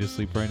put me to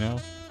sleep right now?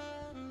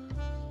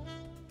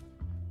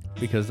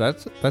 Because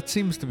that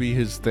seems to be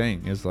his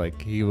thing. Is like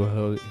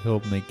he'll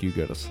make you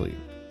go to sleep.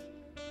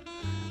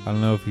 I don't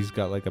know if he's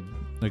got like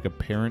a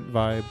parent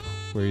vibe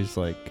where he's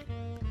like,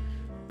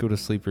 go to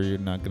sleep or you're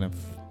not gonna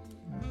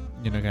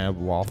have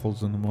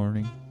waffles in the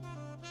morning.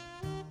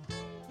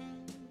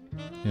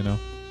 You know?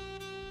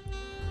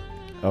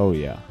 Oh,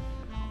 yeah.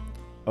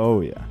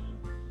 Oh, yeah.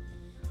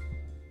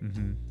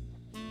 Mm-hmm.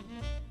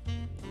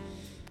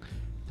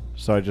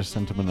 So I just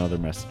sent him another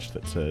message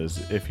that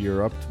says, "If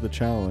you're up to the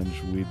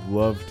challenge, we'd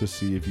love to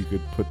see if you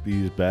could put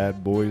these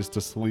bad boys to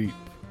sleep."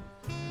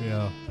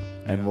 Yeah.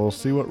 And we'll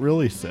see what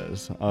Really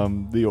says.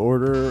 The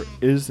order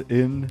is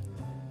in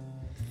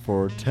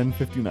for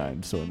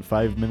 10:59, so in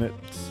 5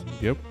 minutes.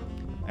 Yep.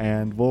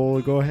 And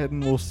we'll go ahead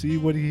and we'll see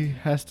what he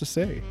has to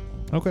say.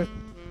 Okay.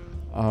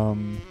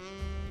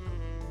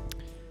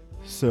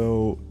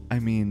 So, I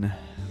mean,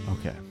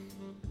 okay.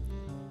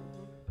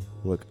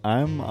 Look,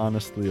 I'm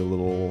honestly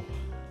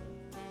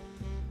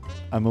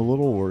I'm a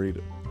little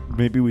worried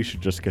maybe we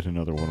should just get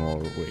another one while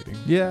we're waiting.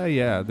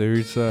 Yeah.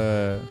 There's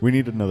We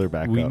need another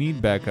backup. we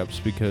need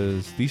backups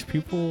because these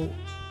people,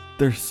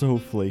 They're so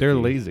flaky. they're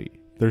lazy.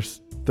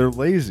 They're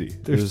lazy.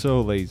 They're There's-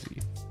 so lazy.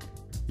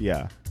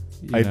 Yeah.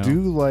 you I know?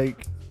 do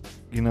like,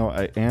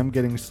 I am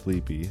getting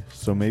sleepy,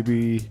 so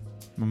maybe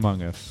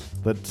Among Us.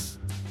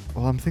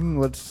 I'm thinking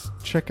let's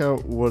check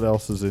out what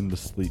else is in the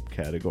sleep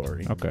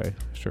category. Okay,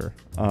 sure.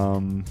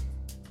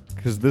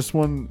 Because this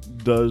one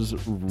does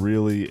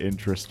really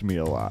interest me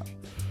a lot.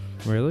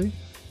 Really?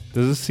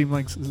 Does this seem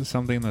like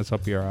something that's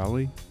up your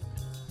alley?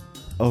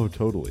 Oh,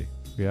 totally.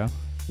 Yeah.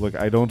 Look,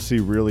 I don't see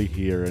Really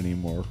here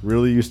anymore.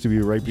 Really used to be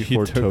right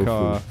before He took Tofu.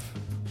 off.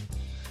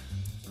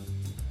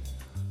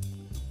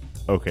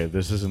 Okay,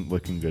 this isn't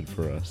looking good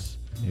for us.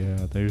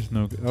 Yeah, there's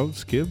no. Oh,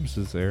 Skibbs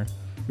is there.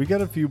 We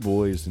got a few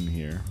boys in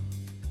here.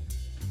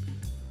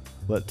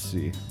 Let's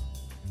see.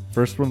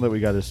 First one that we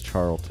got is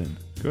Charlton.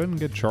 Go ahead and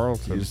get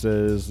Charlton. He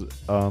says,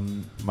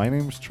 my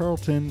name's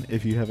Charlton.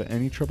 If you have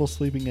any trouble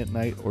sleeping at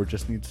night or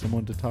just need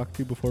someone to talk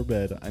to before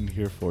bed, I'm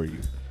here for you.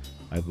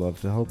 I'd love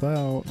to help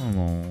out.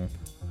 Oh,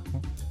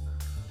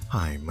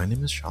 Hi, my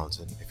name is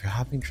Charlton. If you're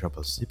having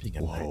trouble sleeping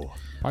at night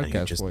and you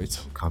podcast just need voice.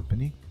 some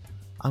company,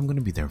 I'm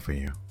gonna be there for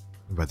you.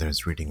 Whether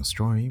it's reading a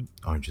story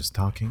or just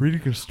talking,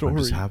 Reading a or story.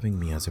 just having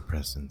me as a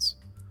presence,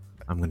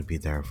 I'm gonna be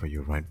there for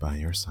you right by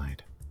your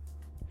side.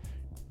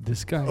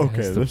 This guy Okay,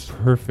 has the this-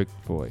 perfect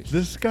voice.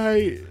 This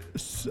guy,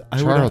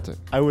 Charlton.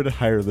 I would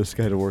hire this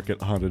guy to work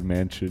at Haunted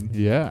Mansion.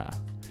 Yeah.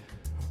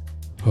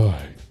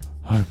 Hi,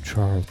 I'm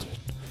Charlton.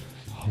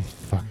 I'll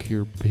fuck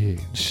your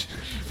bitch.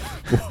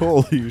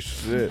 Holy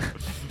shit.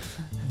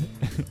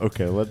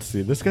 Okay, let's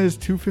see. This guy's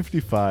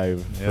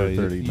 $255 for 30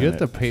 minutes. You have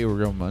to pay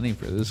real money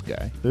for this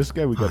guy. This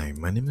guy we got. Hi,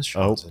 my name is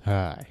Charlton.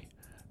 Hi.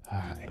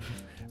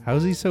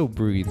 How's he so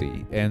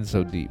breathy and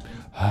so deep?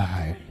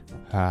 Hi.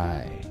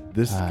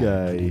 This Hi,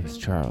 guy- My name's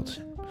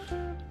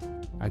Charlton.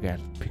 I got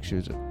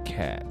pictures of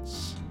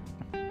cats.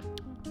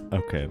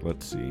 Okay,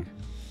 let's see.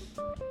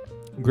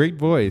 Great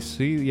voice.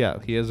 See, yeah,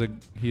 he has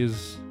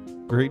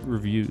great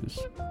reviews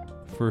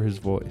for his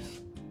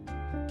voice.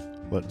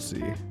 Let's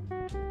see.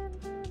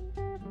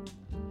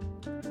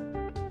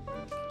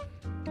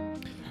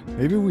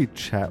 Maybe we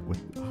chat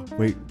with.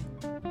 Wait.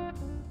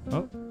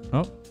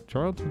 Oh,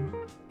 Charlton.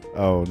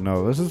 Oh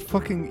no, this is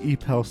fucking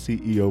EPEL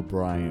CEO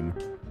Brian.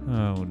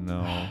 Oh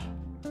no.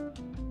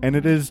 And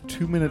it is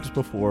 2 minutes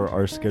before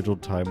our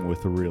scheduled time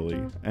with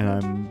Really,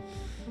 and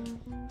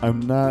I'm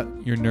not.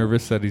 You're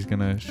nervous that he's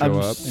gonna show I'm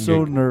up. and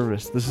so get-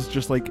 nervous. This is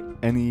just like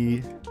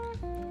any.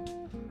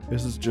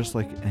 This is just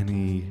like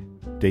any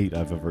date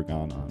I've ever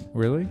gone on.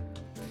 Really?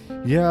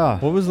 Yeah.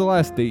 What was the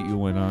last date you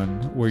went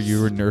on where you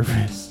were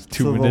nervous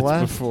 2 So minutes the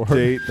last before?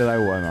 date that I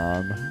went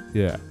on,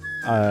 Yeah.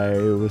 I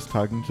was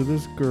talking to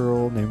this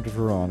girl named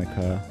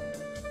Veronica.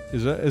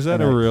 Is that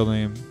And a I- real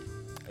name?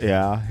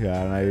 Yeah,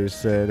 and I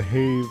said,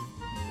 "Hey,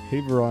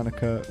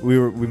 Veronica." We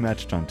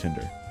matched on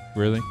Tinder.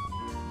 Really?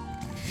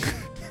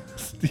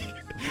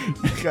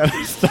 You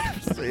gotta stop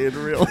saying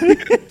really.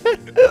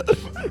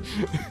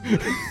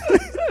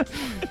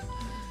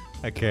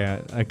 I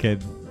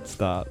can't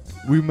stop.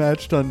 We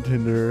matched on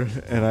Tinder,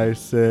 and I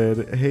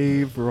said,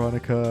 "Hey,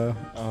 Veronica,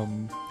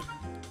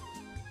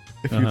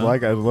 if you'd Uh-huh.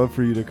 like, I'd love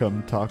for you to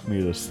come talk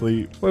me to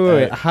sleep."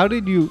 Wait. at- How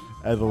did you?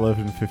 At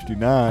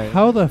 11:59.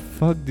 How the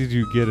fuck did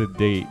you get a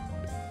date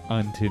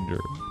on Tinder?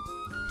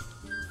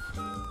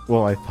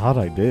 Well, I thought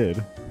I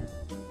did.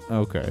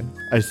 Okay.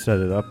 I set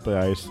it up.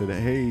 I said,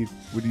 "Hey,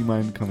 would you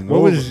mind coming What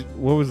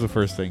over?" was the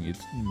first thing you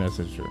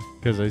messaged her?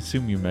 Because I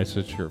assume you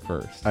messaged her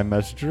first. I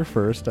messaged her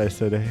first. I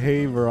said,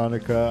 "Hey,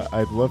 Veronica,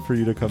 I'd love for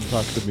you to come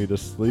talk to me to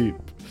sleep,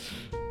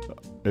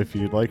 if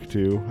you'd like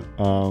to.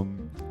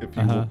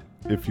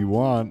 If you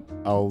want,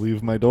 I'll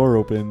leave my door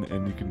open,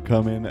 and you can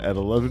come in at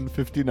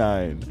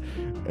 11:59,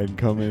 and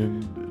come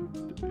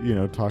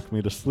in, talk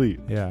me to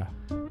sleep." Yeah.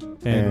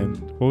 And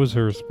what was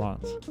her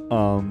response?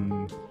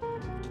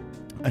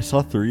 I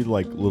saw 3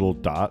 little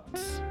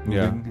dots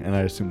moving, and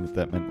I assumed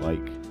that meant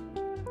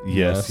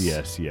yes.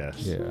 Yeah.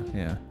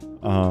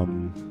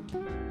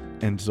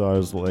 And so I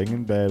was laying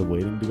in bed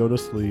waiting to go to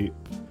sleep,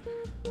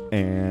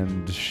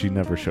 and she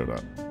never showed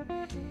up.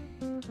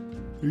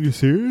 Are you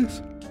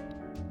serious?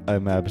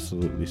 I'm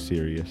absolutely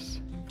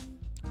serious.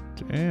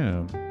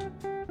 Damn.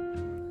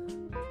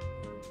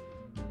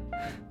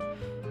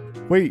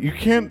 Wait, you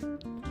can't.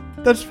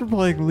 That's from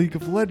playing League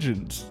of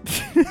Legends.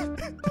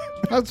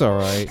 That's all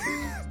right.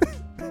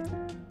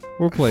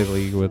 We'll play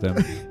League with him.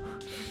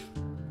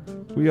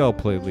 We all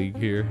play League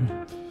here.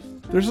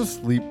 There's a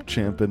Sleep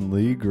Champion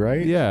League,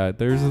 right? Yeah,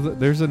 there's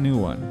a new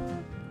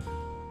one.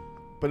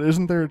 But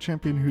isn't there a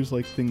champion whose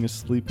thing is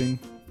sleeping?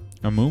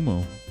 A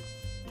Mumu.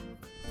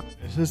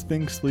 Is his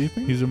thing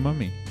sleeping? He's a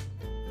mummy.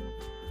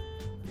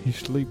 He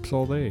sleeps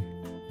all day.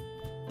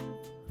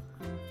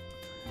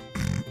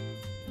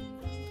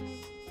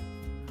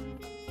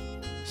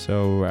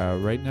 So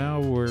right now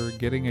we're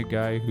getting a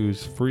guy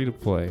who's free to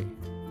play.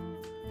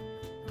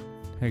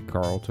 Hey,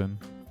 Carlton.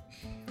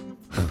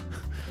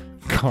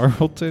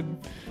 Carlton?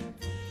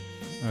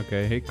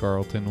 Okay, hey,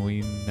 Carlton.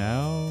 We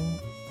now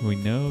We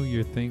know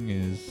your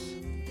thing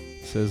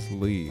says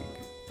league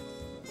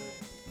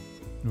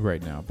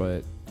right now,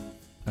 but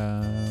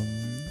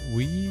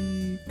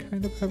we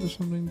kind of have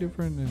something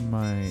different in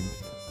mind.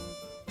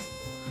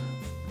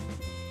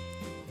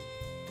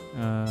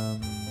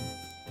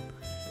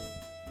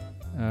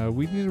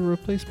 We need a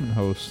replacement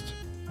host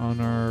on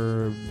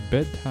our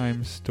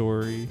bedtime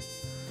story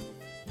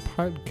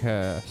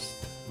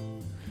podcast.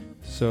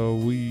 So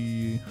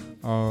we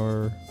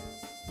are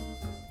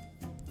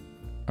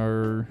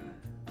our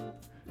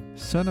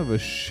son of a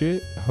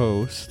shit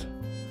host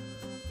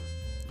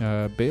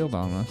bailed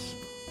on us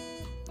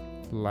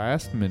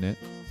last minute,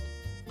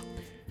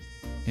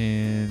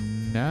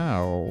 and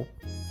now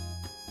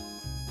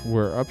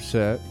we're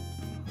upset.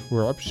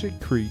 We're up shit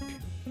creek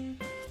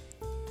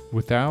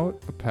without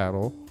a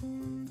paddle,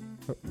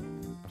 a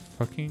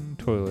fucking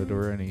toilet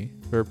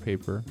or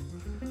paper,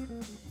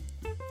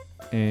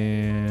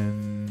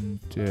 and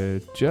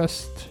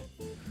just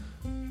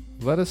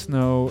let us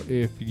know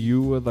if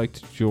you would like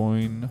to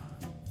join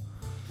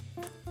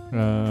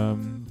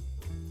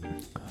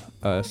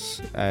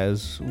us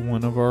as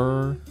one of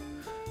our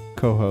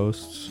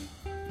co-hosts.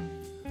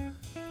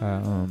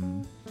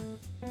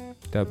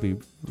 That'd be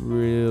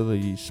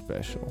really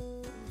special.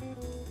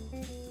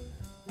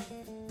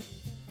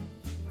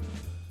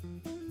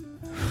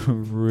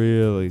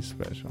 Really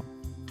special.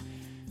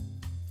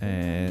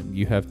 And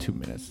you have 2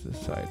 minutes to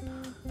decide.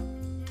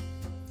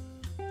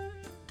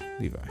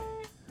 Levi.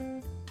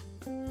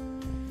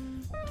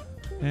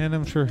 And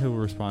I'm sure he'll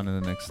respond in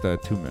the next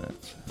 2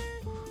 minutes.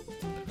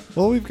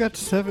 Well, we've got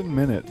 7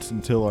 minutes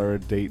until our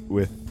date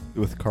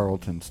with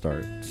Carlton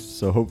starts.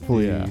 So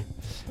hopefully, Yeah.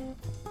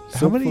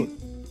 How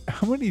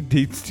many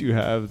dates do you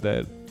have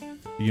that,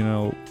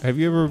 have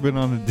you ever been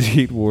on a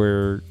date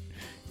where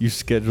you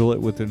schedule it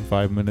within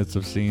 5 minutes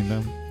of seeing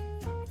them?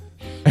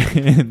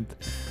 And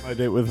my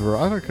date with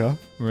Veronica.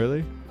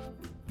 Really?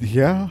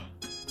 Yeah.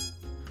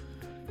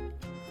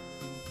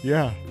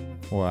 Yeah.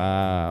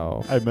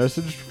 Wow. I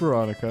messaged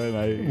Veronica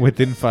and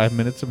within 5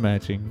 minutes of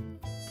matching.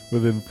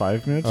 Within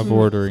 5 minutes of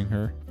ordering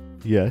her.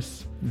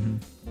 Yes. Mm-hmm.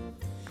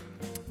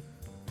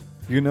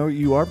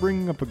 You are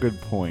bringing up a good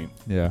point.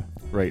 Yeah.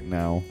 Right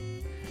now.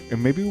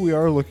 And maybe we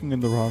are looking in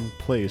the wrong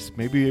place.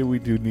 Maybe we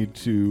do need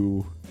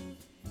to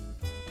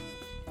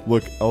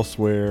look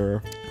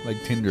elsewhere.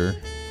 Like Tinder.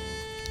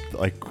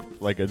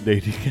 Like a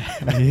dating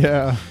app.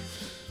 Yeah.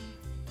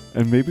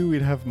 And maybe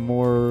we'd have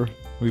more.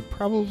 We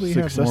probably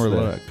have more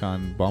luck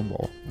on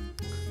Bumble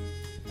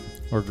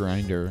or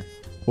Grindr.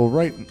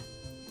 Well,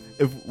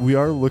 if we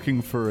are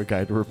looking for a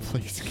guy to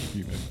replace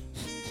Keenan,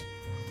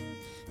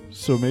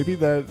 so maybe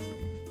that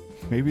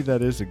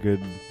is a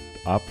good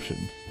option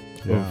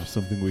of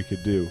something we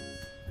could do.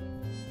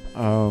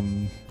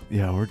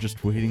 Yeah, we're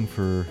just waiting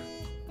for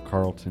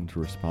Carlton to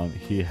respond.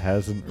 He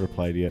hasn't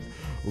replied yet.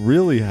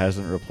 Really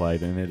hasn't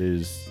replied, and it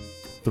is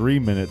 3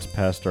 minutes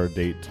past our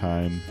date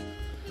time.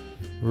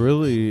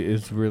 Really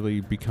is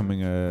really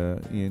becoming a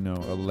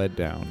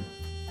letdown.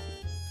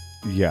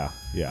 Yeah.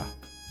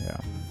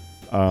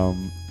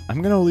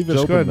 I'm gonna leave it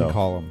just open. Go ahead though. And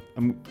call him.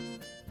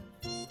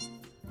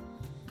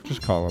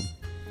 Just call him.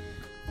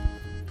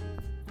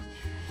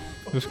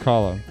 Just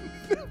call him.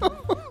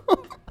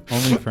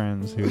 Only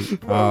friends who.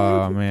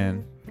 Oh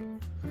man.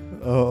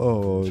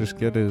 Oh. Just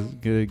get a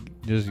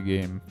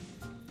game.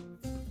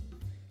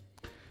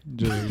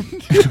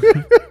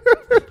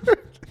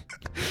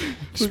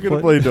 We're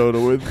gonna play Dota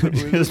with.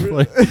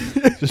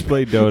 Just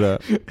play Dota.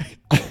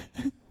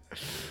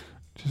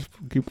 Just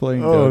keep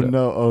playing Oh Dota.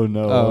 no! Oh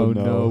no! Oh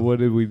no! What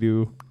did we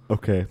do?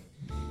 Okay,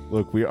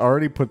 look, we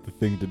already put the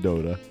thing to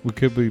Dota. We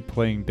could be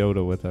playing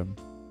Dota with him.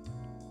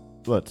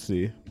 Let's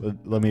see.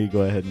 Let me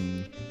go ahead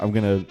and I'm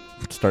gonna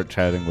start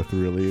chatting with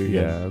Really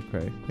again. Yeah.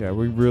 Okay. Yeah,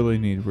 we really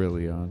need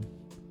Really on.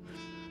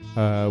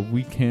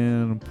 We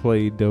can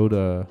play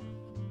Dota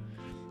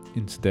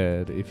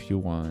instead if you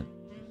want.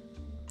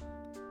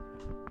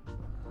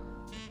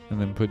 And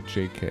then put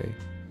JK.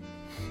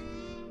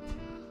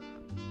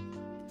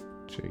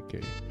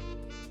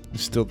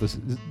 Still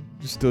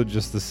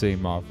just the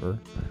same offer.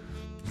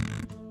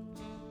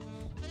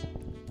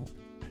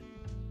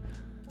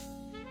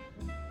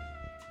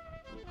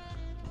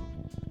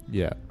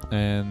 Yeah,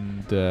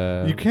 and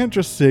you can't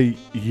just say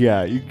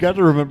yeah. You got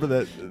to remember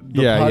that.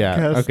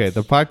 Yeah. Okay,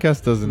 the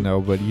podcast doesn't know,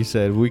 but you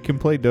said we can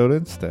play Dota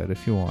instead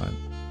if you want.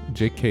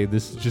 JK,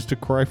 this is just a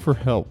cry for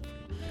help.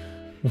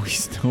 We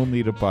still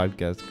need a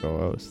podcast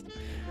co-host,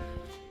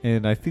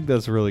 and I think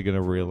that's really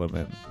gonna reel him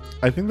in.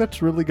 I think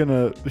that's really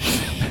gonna.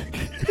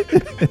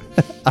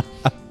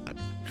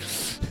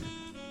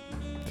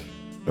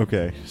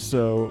 Okay,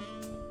 so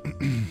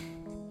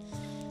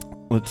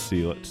let's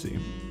see.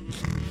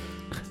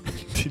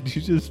 Did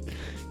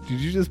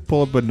you just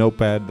pull up a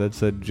notepad that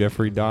said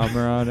Jeffrey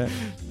Dahmer on it?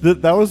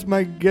 That was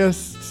my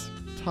guest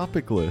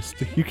topic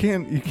list. You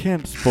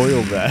can't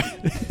spoil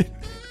that.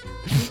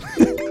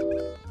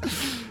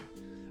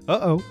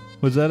 Uh-oh.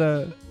 Was that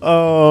a...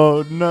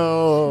 Oh,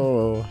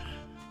 no.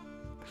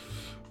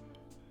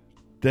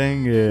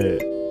 Dang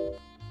it.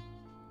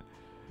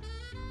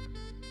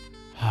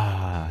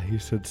 He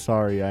said,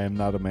 sorry, I am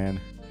not a man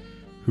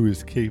who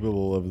is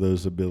capable of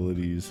those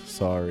abilities.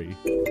 Sorry.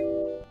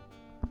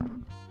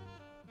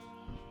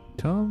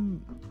 Tell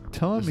him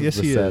This is yes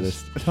the he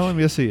saddest. is. Tell him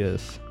yes he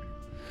is.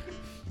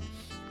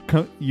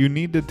 You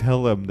need to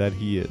tell him that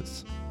he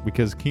is.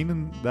 Because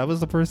Keenan, that was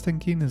the first thing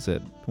Keenan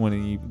said when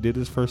he did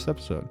his first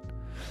episode.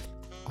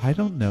 I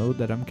don't know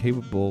that I'm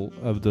capable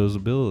of those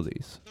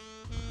abilities.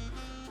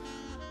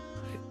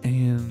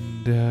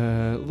 And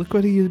look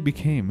what he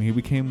became. He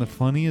became the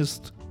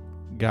funniest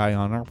guy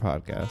on our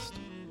podcast.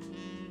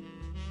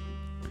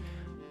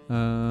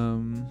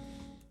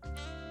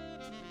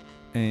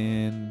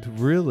 And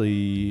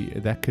really,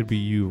 that could be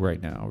you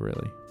right now,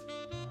 really.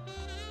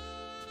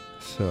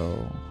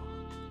 So...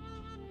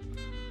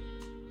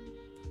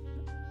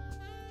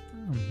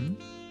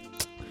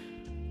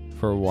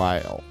 For a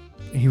while.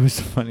 He was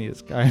the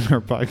funniest guy in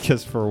our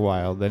podcast for a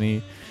while.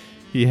 Then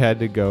he had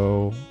to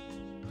go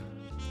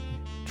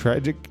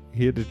tragic.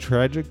 He had a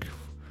tragic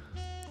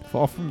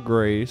fall from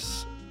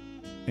grace,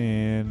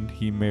 and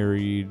he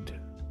married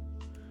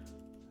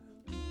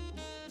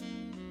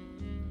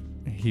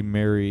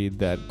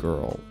that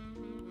girl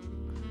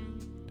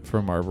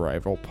from our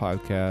rival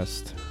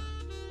podcast.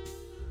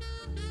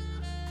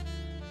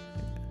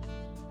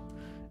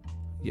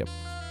 Yep.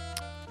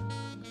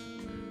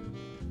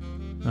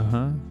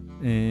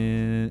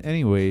 And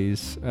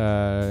anyways,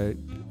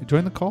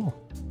 join the call.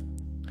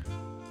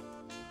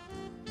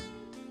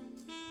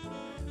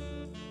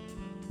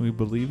 We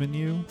believe in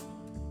you,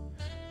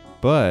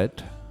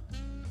 but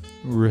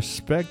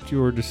respect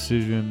your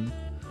decision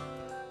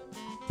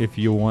if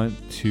you want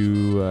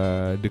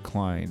to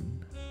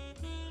decline.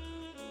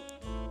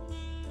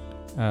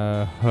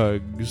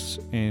 Hugs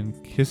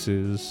and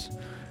kisses,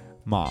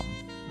 Mom.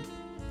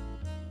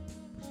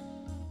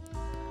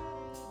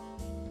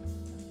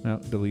 No,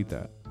 delete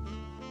that.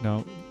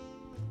 No.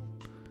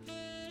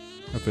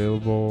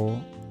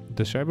 Available.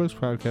 The Shy Boys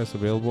podcast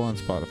available on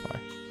Spotify.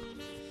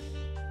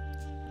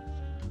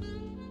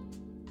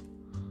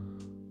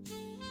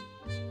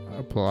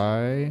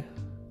 Apply.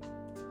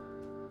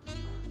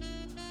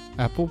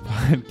 Apple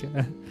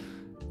Podcast.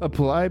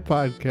 Apply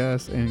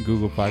Podcast and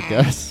Google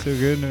Podcasts. So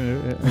good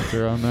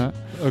answer on that.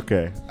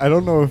 Okay. I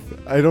don't know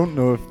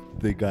if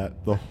they got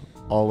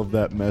all of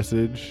that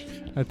message.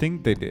 I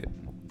think they did.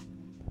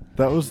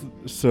 That was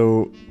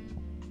so.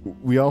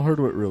 We all heard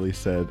what Really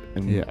said,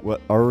 and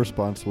what our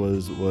response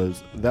was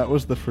that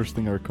was the first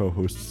thing our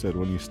co-host said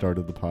when he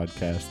started the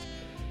podcast,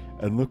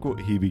 and look what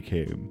he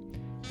became.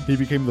 He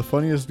became the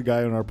funniest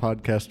guy on our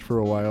podcast for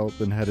a while,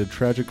 then had a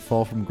tragic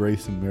fall from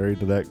grace and married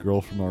to that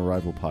girl from our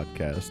rival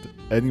podcast.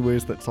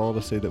 Anyways, that's all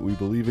to say that we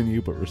believe in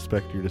you, but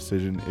respect your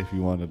decision if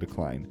you want to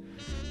decline.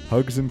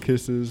 Hugs and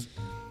kisses.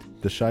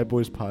 The Shy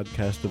Boys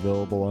podcast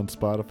available on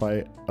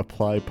Spotify,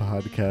 Apply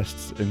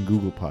Podcasts, and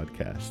Google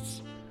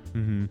Podcasts.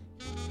 Mm-hmm.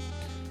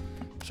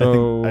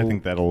 So I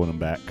think that'll win him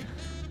back.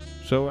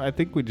 So I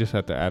think we just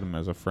have to add him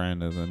as a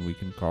friend, and then we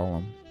can call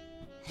him.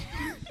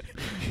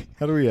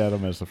 How do we add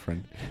him as a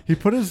friend? He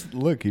put his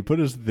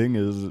thing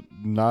as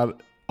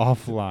not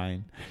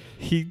offline.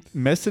 He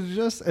messaged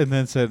us and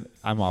then said,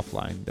 "I'm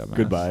offline,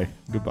 dumbass.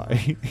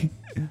 Goodbye."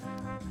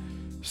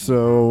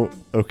 So,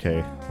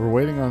 okay, we're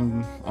waiting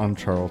on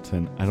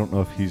Charlton. I don't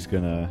know if he's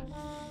gonna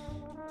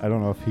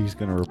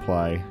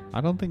reply. I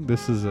don't think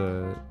this is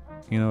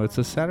it's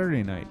a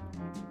Saturday night.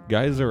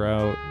 Guys are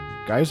out,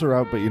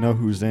 but you know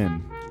who's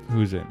in?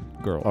 Who's in?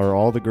 Girls. Are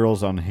all the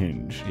girls on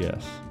Hinge?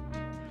 Yes.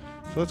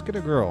 So let's get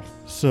a girl.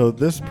 So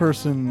this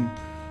person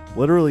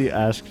literally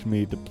asked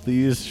me to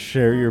please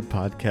share your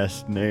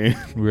podcast name.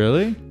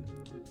 Really?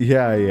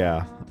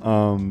 Yeah.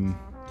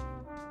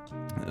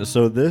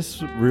 So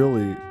this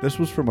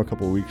was from a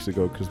couple weeks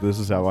ago, because this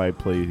is how I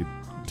play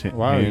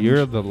Wow, Hinge.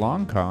 You're the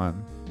long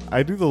con.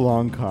 I do the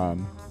long con,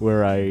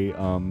 where I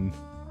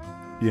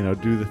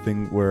do the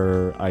thing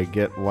where I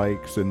get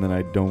likes and then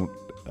I don't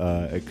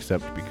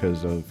accept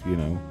because of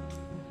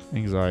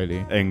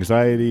anxiety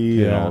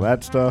and all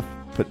that stuff.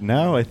 But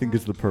now I think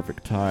is the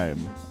perfect time.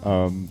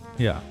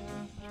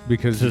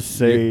 Because to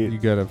say you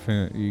got a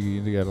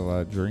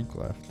lot of drink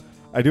left.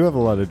 I do have a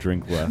lot of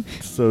drink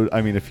left. So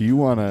I mean, if you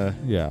wanna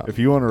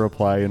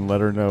reply and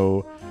let her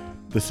know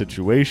the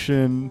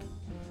situation,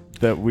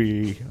 that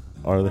we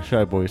are the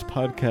Shy Boys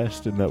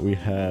podcast and that we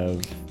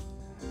have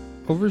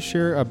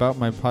overshare about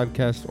my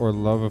podcast or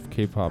love of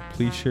K-pop.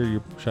 Please share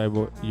your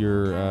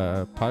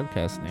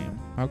podcast name.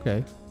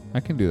 Okay, I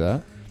can do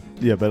that.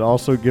 Yeah, but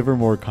also give her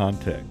more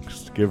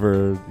context. Give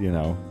her, give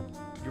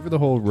her the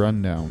whole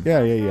rundown.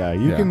 Yeah.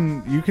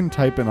 You can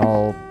type in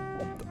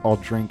I'll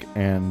drink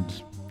and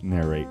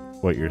narrate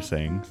what you're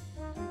saying.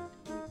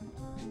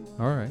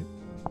 All right.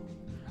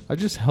 I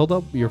just held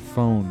up your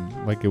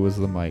phone like it was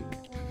the mic.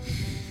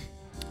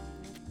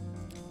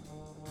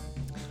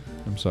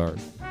 I'm sorry.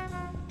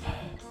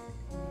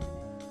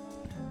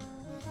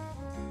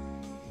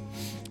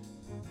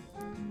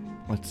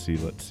 Let's see.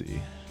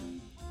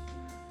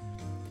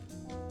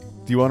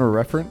 Do you want a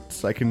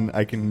reference? I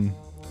can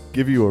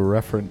give you a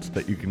reference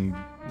that you can,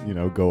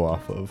 go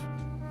off of.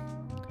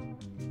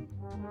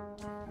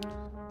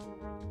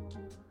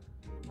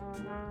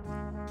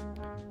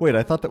 Wait,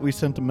 I thought that we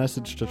sent a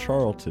message to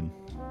Charlton.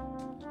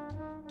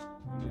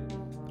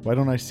 Why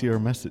don't I see our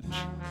message?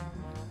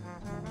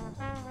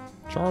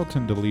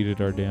 Charlton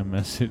deleted our damn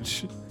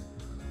message.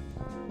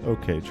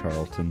 Okay,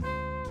 Charlton.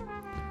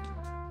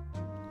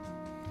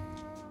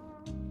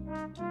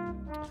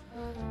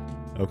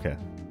 Okay.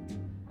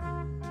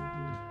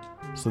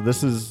 So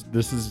this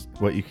is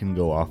what you can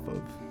go off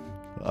of.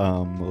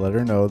 Let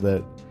her know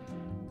that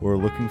we're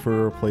looking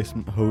for a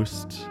replacement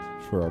host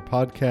for our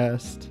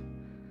podcast,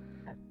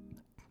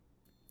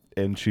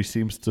 and she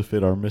seems to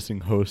fit our missing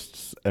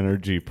host's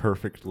energy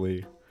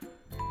perfectly.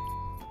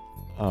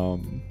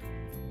 And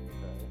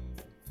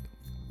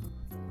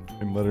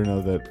let her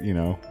know that, you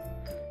know,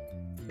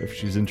 if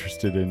she's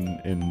interested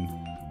in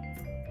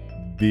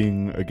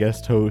being a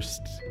guest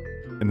host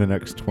in the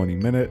next 20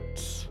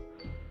 minutes,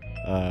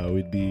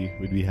 we'd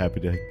be happy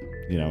to,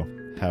 you know,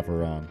 have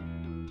her on.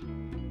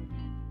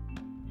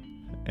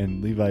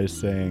 And Levi is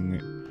saying,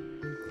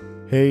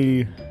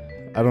 "Hey,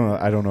 I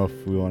don't know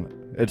if we want."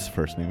 It's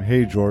first name.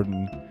 "Hey,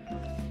 Jordan,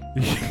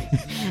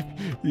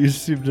 you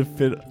seem to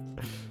fit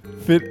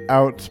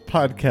out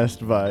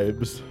podcast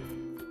vibes."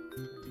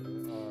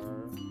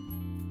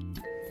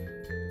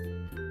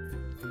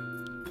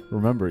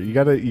 Remember, you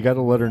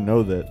gotta let her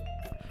know that.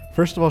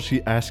 First of all,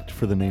 she asked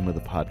for the name of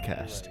the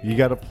podcast. You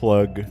gotta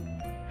plug.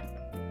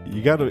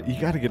 You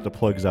gotta get the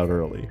plugs out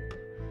early.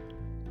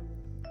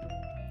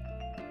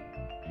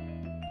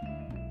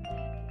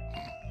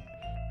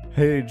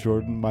 "Hey,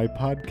 Jordan, my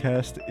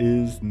podcast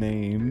is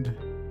named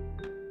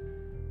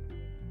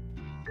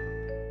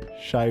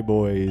Shy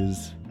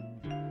Boys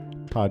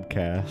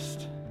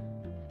Podcast.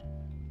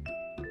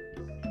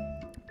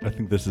 I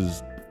think this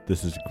is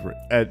great.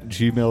 At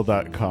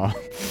gmail.com.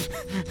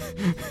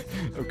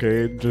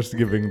 Okay, just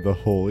giving the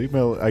whole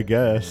email, I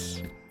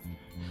guess.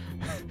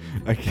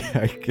 I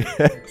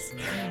guess.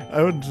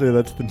 I wouldn't say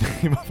that's the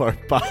name of our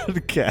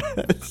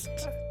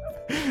podcast.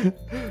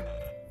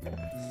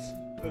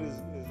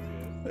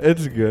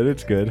 It's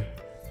good.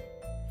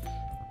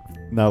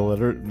 Now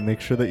make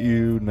sure that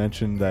you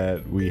mention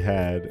that we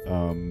had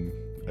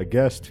a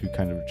guest who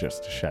kind of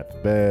just shat the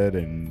bed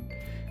and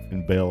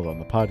bailed on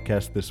the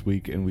podcast this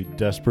week, and we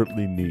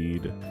desperately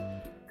need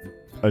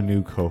a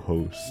new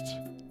co-host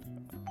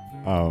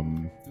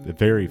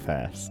very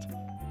fast.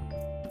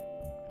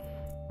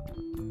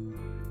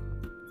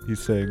 He's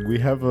saying, "We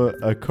have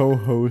a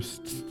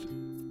co-host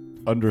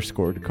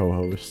 _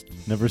 co-host.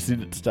 Never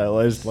seen it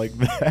stylized like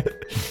that."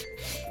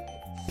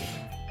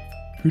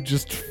 Who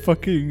just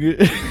fucking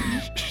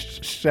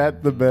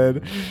shat the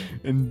bed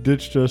and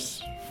ditched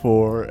us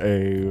for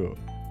a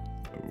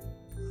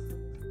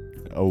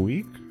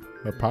week?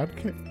 A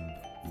podcast?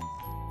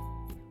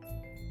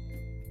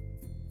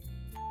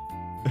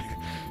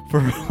 For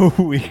a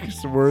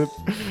week's worth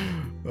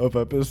of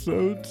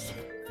episodes?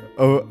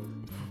 Oh,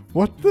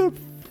 what the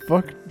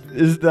fuck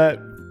is that?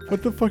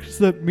 What the fuck does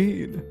that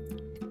mean?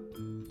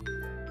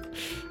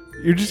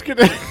 You're just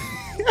gonna...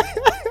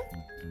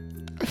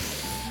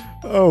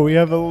 Oh, we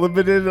have a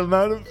limited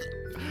amount of...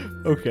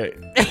 Okay.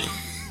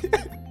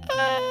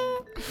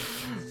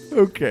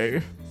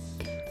 Okay.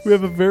 We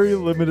have a very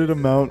limited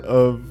amount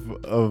of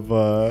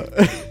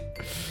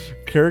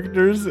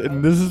characters,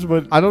 and this is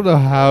what... I don't know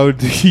how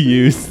to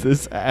use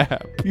this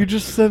app. You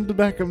just send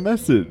back a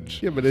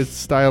message. Yeah, but it's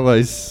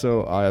stylized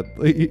so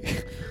oddly.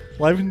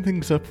 Liven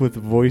things up with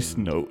voice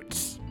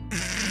notes.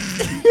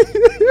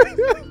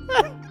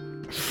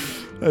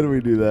 How do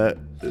we do that?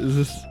 Is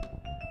this...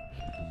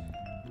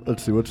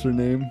 Let's see, what's her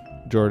name?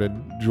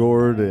 Jordan.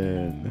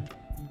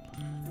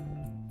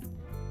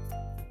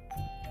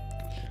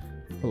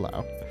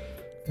 Allow.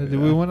 Do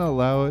we want to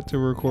allow it to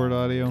record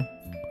audio?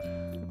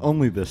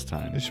 Only this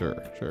time. Sure.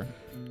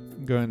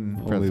 Go ahead and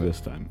Only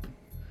this time.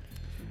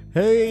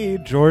 Hey,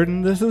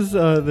 Jordan, this is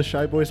the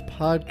Shy Boys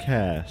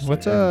podcast.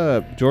 What's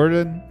up,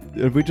 Jordan?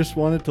 We just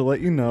wanted to let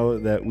you know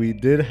that we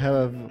did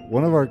have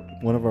one of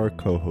our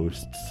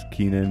co-hosts,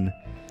 Keenan,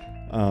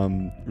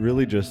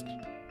 really just,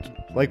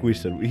 like we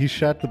said, he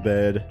shat the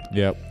bed.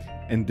 Yep.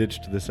 And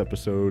ditched this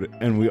episode,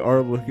 and we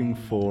are looking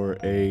for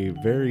a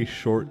very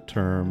short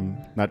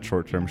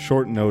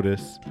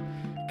notice.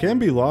 Can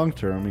be long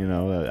term, you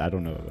know. I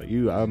don't know about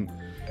you. I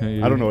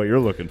don't know what you're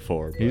looking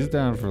for. He's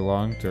down for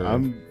long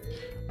term.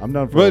 I'm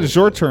down for. But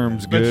short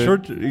term's good.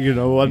 Short, you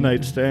know, one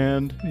night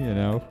stand. You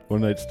know,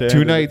 1 night stand.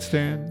 2 night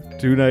stand.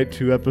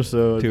 2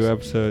 episodes. 2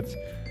 episodes.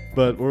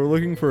 But we're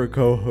looking for a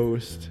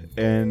co-host,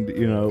 and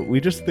you know, we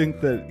just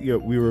think that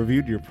we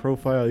reviewed your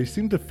profile. You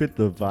seem to fit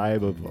the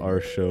vibe of our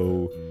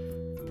show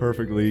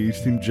perfectly. You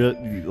seem just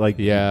like...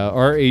 Yeah,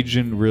 our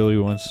agent really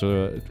wants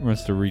to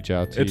reach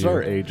out to you. It's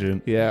our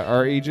agent. Yeah,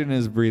 our agent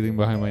is breathing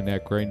behind my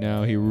neck right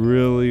now. He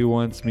really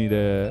wants me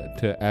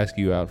to ask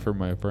you out for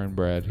my friend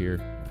Brad here.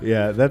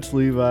 Yeah, that's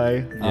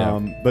Levi. Yeah.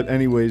 But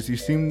anyways, you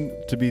seem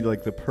to be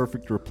like the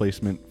perfect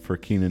replacement for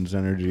Keenan's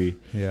energy.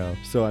 Yeah.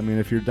 So I mean,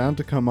 if you're down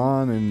to come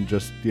on and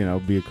just, you know,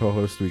 be a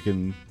co-host, we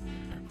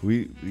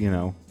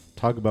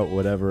talk about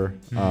whatever.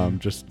 Mm-hmm.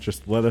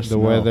 Just let us the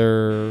know.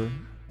 weather.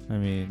 I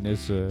mean,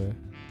 it's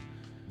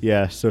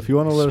Yeah, so if you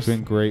want to let It's us...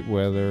 been great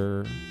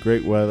weather.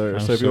 Great weather. I'm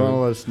So if you want to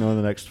so- let us know in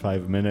the next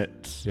 5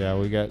 minutes... Yeah,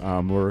 we got...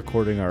 we're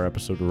recording our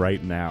episode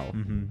right now.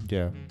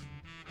 yeah.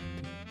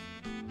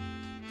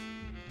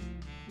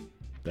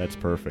 That's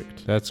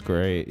perfect. That's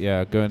great.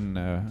 Yeah, go ahead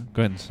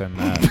and send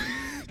that.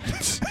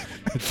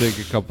 It'll take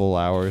a couple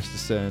hours to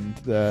send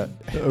that.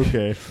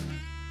 Okay.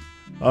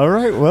 All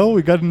right, well,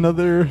 we got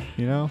another...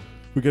 You know?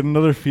 We got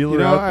another feeler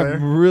You know, out there.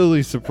 I'm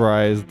really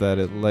surprised that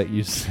it let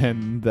you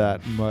send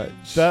that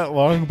much. That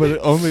long, but it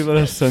only let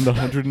us send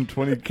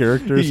 120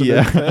 characters in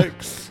Yeah.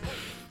 text.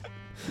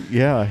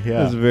 Yeah.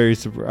 That's very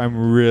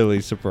I'm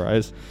really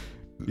surprised.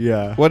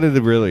 Yeah. What did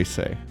it really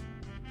say?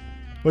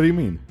 What do you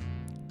mean?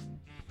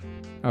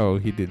 Oh,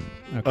 he didn't.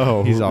 Okay.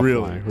 Oh, he's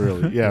really? offline.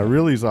 Really? Yeah,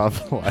 really's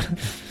offline.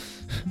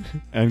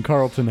 And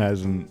Carlton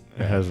hasn't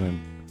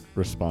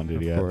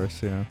responded yet. Of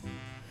course, yeah.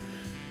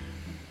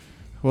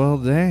 Well,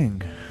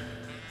 dang.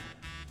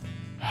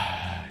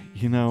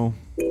 You know,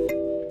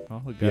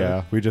 Well, we got yeah,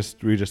 it.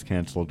 we just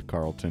canceled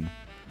Carlton.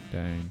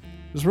 Dang.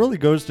 This really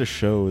goes to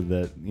show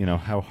that, you know,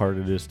 how hard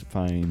it is to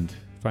find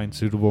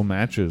Suitable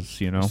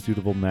matches, you know? a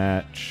suitable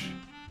match.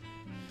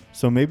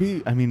 So maybe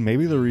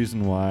the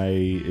reason why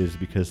is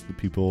because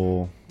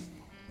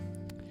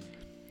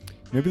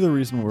maybe the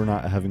reason we're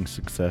not having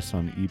success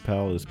on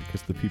EPAL is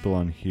because the people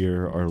on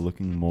here are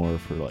looking more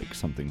for like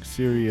something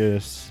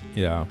serious.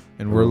 Yeah.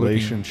 And A we're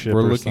relationship looking,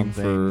 or we're looking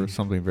for something.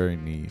 something very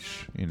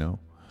niche, you know?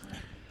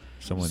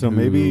 Someone So who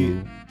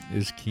maybe-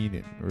 is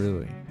Keenan,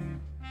 really.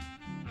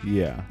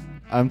 Yeah.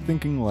 I'm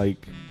thinking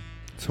like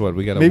So what,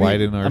 we got to maybe,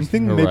 widen our I'm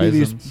thinking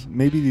horizons?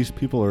 maybe these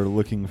people are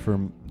looking for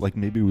like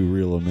maybe we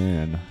reel them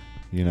in,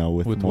 you know,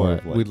 with more what?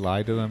 of like We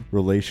lie to them?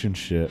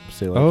 relationship.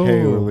 Say like,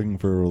 hey, we're Oh. looking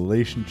for a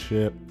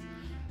relationship.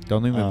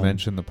 Don't even Um,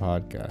 mention the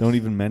podcast. Don't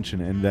even mention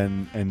it,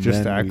 and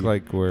Just then act we-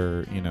 like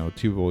we're, you know,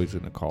 two boys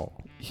in a call.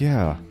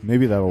 Yeah,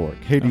 maybe that'll work.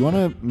 Hey, do you want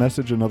to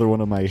message another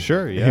one of my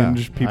Sure, yeah.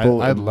 Hinge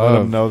people I'd and let them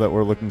love- know that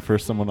we're looking for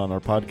someone on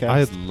our podcast?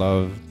 I'd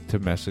love to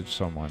message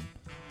someone.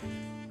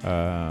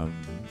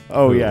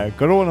 Oh who- yeah,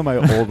 go to one of my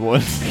old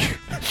ones.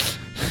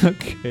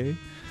 Okay.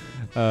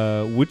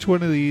 Which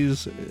one of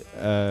these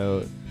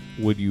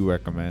would you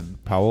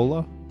recommend?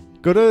 Paola?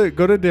 Go to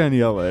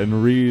Daniela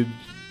and read.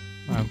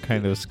 I'm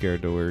kind of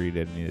scared to read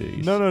any of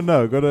these.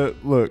 No.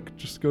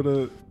 Just go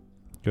to.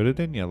 Go to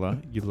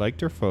Daniela. You liked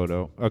her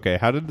photo. Okay,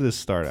 how did this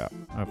start out?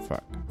 Oh,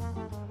 fuck.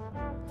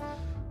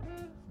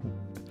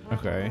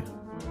 Okay.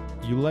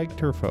 You liked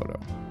her photo.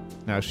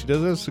 Now, she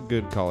does have some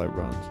good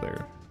collarbones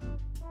there.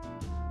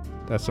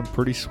 That's some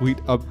pretty sweet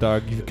up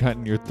dog you've got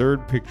in your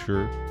third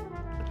picture.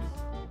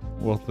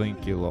 Well,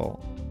 thank you, lol.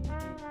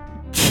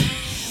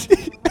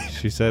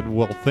 She said,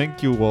 well,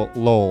 thank you,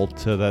 lol,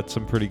 to that's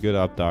some pretty good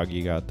up dog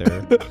you got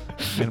there.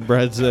 And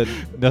Brad said,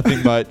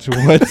 nothing much.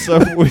 What's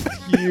up with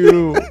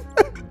you?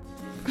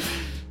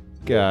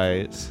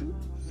 Guys,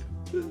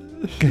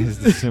 this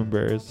is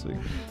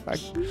embarrassing.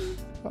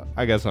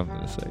 I got something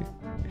to say.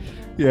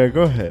 Yeah,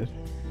 go ahead.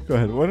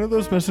 When are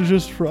those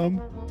messages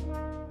from?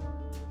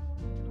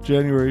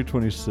 January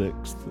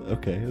 26th.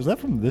 Okay, is that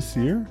from this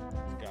year?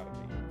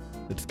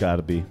 It's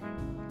gotta be.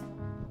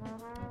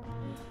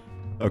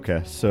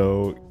 Okay,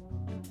 so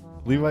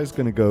Levi's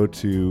gonna go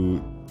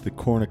to the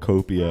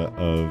cornucopia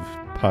of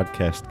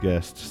podcast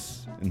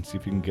guests and see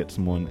if you can get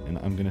someone, and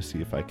I'm gonna see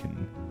if I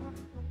can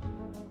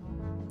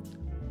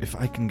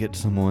get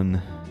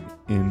someone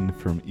in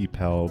from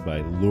EPAL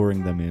by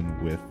luring them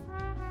in with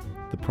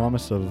the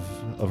promise of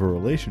a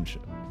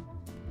relationship.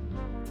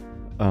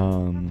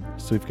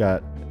 So we've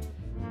got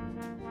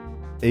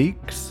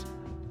Aix.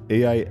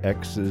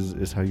 AIX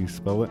is how you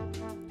spell it.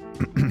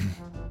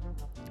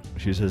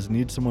 She says,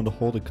 need someone to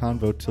hold a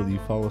convo till you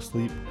fall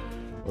asleep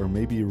or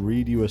maybe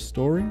read you a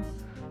story?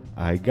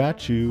 I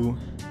got you.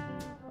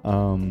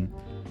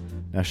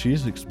 Now she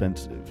is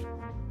expensive.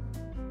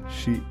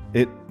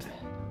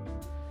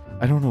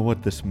 I don't know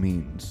what this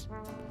means.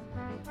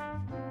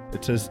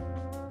 It says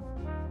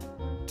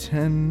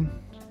 10.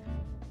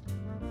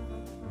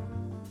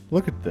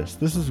 Look at this.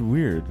 This is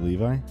weird,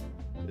 Levi.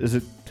 Is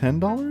it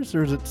 $10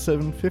 or is it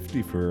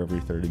 $7.50 for every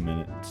 30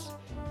 minutes?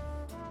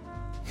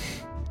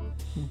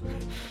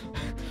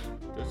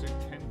 Those are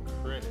 10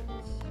 credits.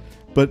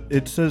 But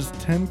it says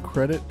 10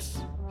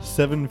 credits,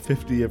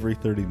 $7.50 every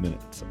 30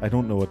 minutes. I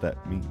don't know what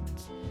that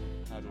means.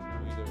 I don't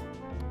know either.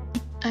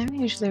 I'm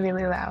usually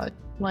really loud.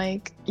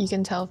 Like, you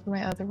can tell from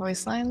my other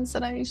voice lines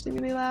that I'm usually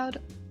really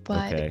loud.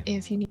 But Okay.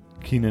 if you need...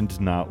 Keenan's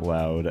not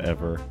loud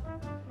ever.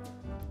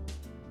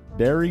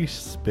 Barry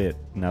Spit.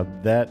 Now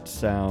that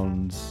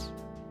sounds...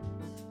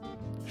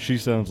 She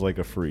sounds like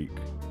a freak.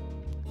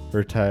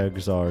 Her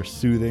tags are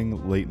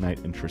soothing, late night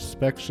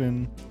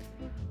introspection.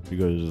 She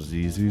goes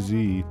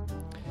ZZZ.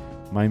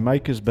 My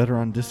mic is better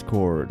on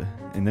Discord.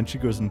 And then she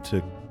goes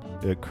into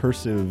a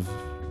cursive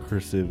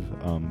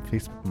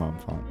Facebook mom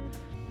font.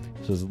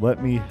 It says,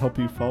 let me help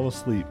you fall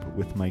asleep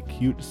with my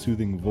cute,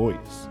 soothing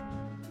voice.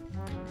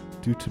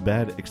 Due to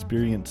bad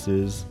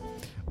experiences,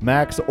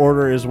 max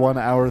order is 1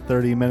 hour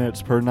 30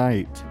 minutes per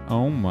night.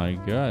 Oh my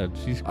god,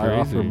 she's crazy. I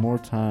offer more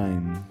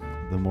time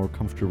the more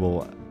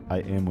comfortable I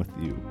am with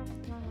you.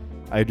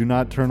 I do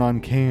not turn on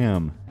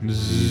cam.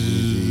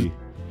 Easy.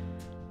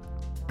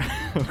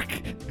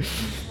 Okay.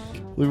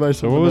 Levi,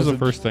 So what was the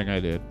first thing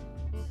I did?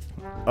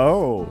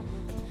 Oh,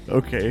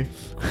 okay,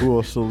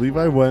 cool. So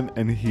Levi went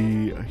and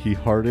he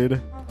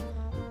hearted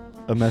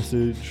a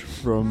message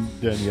from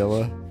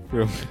Daniela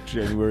from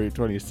January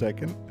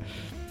 22nd.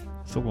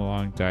 It's a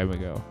long time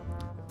ago.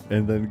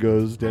 And then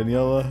goes,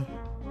 Daniela,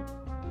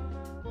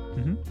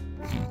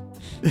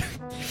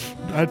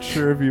 not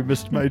sure if you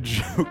missed my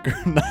joke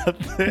or not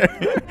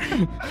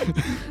there,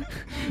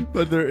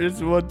 but there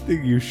is one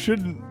thing you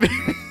shouldn't be.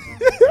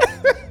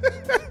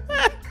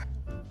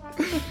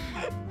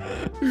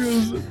 He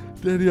goes,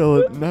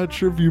 Daniela, not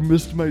sure if you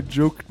missed my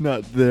joke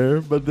not there,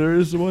 but there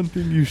is one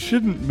thing you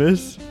shouldn't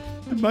miss,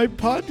 my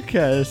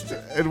podcast.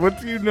 And what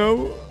do you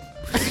know?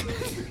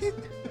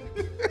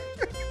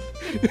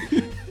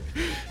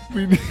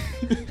 we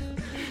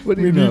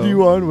need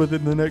you on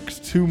within the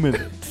next 2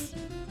 minutes.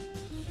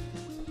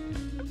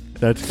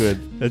 That's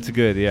good. That's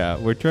good, yeah.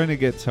 We're trying to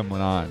get someone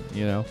on,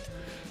 you know?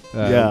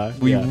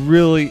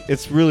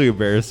 It's really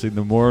embarrassing.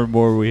 The more and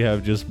more we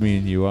have just me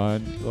and you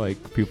on,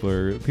 like people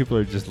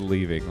are just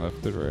leaving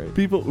left and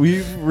right.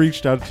 We've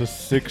reached out to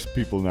 6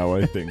 people now,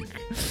 I think,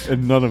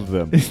 and none of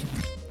them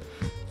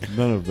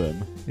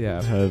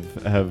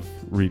have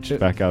reached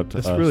back out to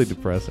us. It's really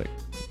depressing.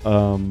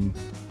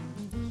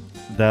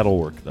 That'll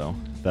work though.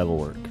 That'll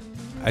work.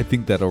 I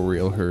think that'll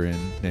reel her in,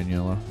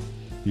 Daniela.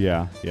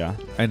 Yeah.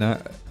 And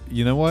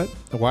you know what?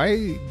 Why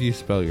do you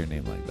spell your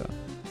name like that?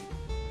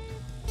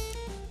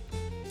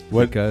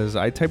 What? Because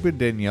I type in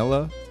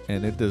Daniela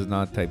and it does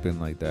not type in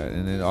like that,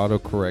 and it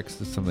autocorrects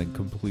to something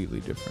completely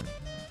different.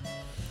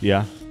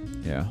 Yeah.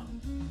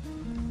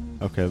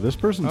 Okay, this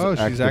person's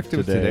she's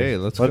active today.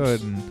 Let's go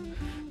ahead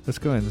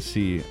and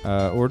see.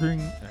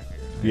 Ordering.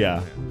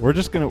 Yeah, we're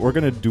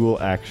gonna dual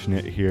action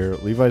it here.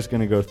 Levi's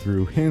gonna go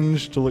through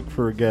Hinge to look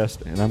for a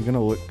guest, and I'm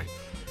gonna look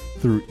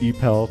through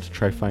ePel to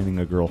try finding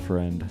a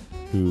girlfriend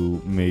who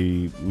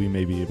we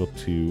may be able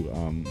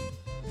to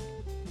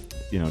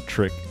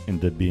trick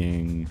into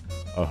being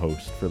a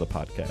host for the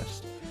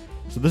podcast.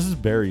 So this is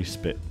Barry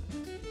Spit.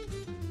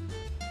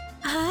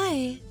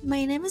 Hi,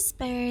 my name is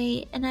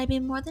Barry, and I'd be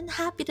more than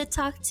happy to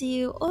talk to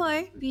you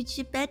or read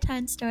you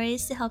bedtime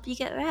stories to help you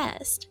get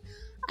rest.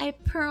 I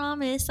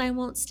promise I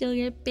won't steal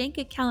your bank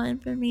account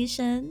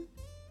information.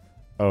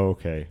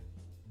 Okay.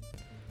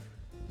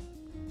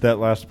 That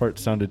last part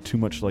sounded too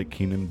much like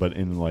Keenan, but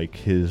in like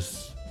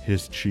his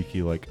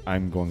cheeky, like,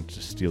 I'm going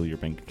to steal your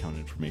bank account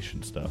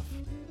information stuff.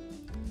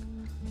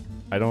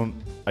 I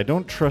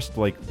don't trust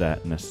like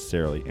that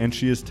necessarily. And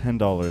she is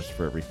 $10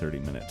 for every 30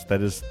 minutes.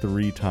 That is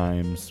 3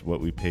 times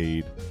what we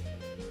paid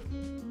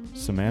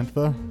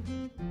Samantha.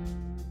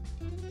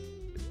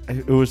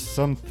 It was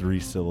some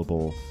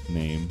 3-syllable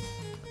name.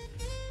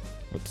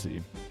 Let's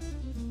see.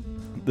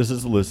 This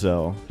is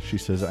Lizelle. She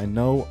says, I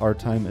know our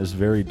time is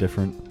very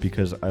different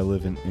because I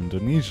live in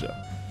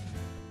Indonesia.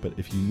 But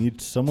if you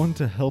need someone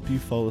to help you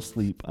fall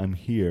asleep, I'm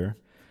here.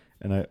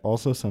 And I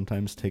also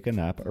sometimes take a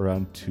nap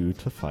around 2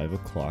 to 5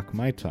 o'clock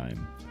my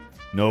time.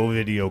 No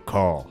video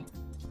call.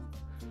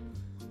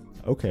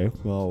 Okay,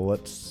 well,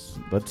 let's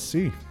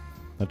see.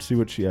 Let's see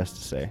what she has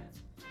to say.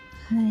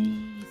 Hi,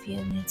 if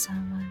you need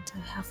someone to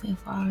help you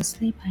fall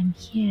asleep, I'm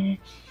here.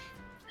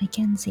 I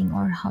can sing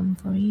or hum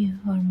for you,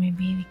 or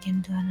maybe we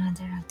can do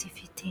another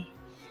activity.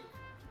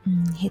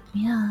 Hit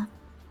me up.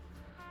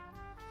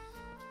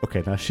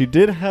 Okay, now she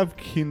did have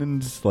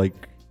Keenan's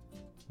like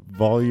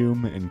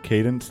volume and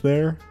cadence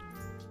there,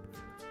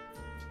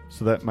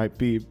 so that might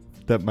be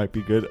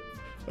good.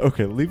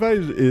 Okay, Levi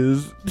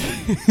is.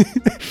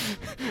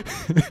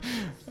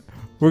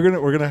 we're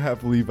gonna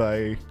have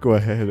Levi go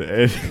ahead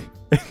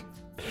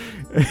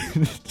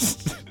and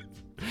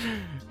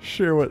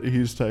share what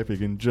he's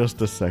typing in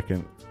just a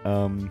second.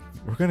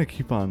 We're gonna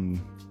keep on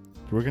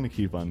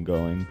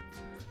going.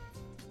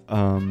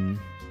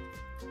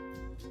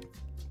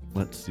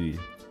 Let's see.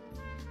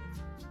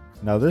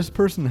 Now this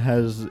person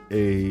has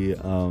a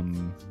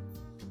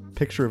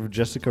picture of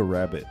Jessica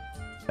Rabbit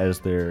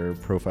as their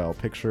profile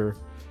picture,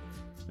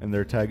 and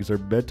their tags are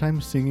bedtime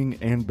singing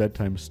and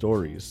bedtime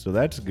stories, so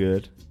that's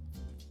good.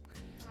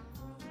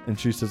 And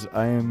she says,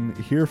 I am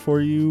here for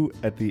you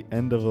at the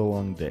end of a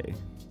long day.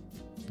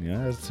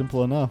 Yeah, it's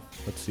simple enough.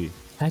 Let's see.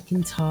 I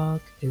can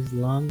talk as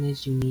long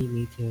as you need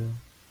me to,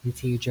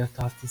 until you drift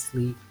off to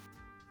sleep.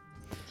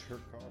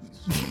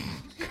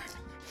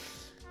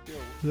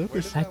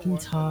 I can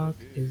talk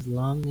as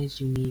long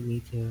as you need me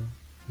to,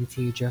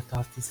 until you drift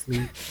off to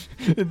sleep.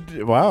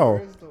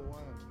 Wow.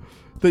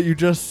 That you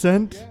just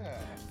sent?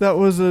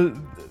 Yeah.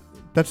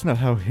 That's not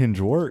how Hinge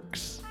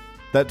works.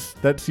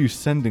 That's you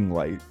sending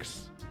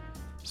likes.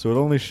 So it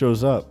only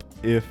shows up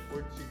if...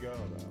 Where'd she go,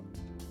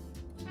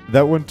 though?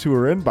 That went to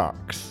her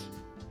inbox.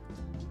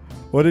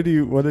 What did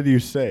you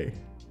say?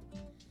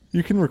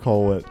 You can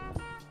recall what...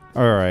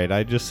 Alright,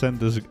 I just sent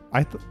this...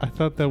 I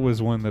thought that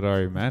was one that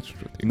already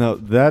matched with you. No,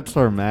 that's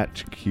our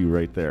match cue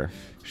right there.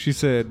 She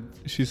said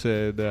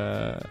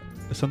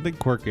something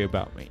quirky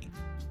about me.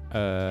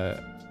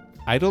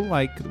 I don't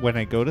like when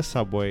I go to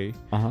Subway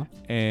Uh-huh.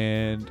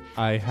 and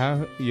I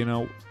have,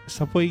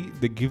 Subway,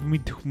 they give me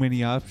too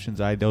many options.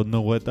 I don't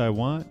know what I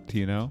want,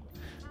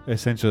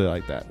 Essentially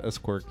like that. That's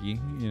quirky,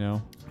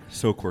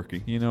 So quirky.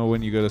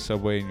 When you go to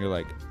Subway and you're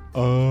like,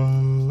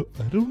 I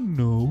don't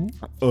know.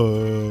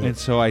 And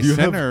so I do you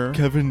sent have her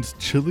Kevin's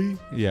chili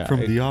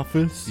from The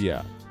Office?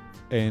 Yeah.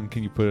 And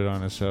can you put it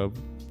on a sub?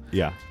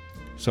 Yeah.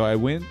 So I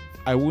went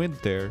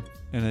there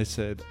and I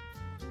said,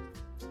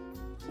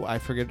 well, I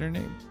forget her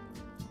name.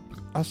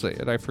 I'll say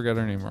it. I forgot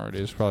her name already.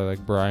 It's probably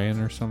like Brian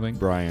or something.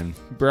 Brian.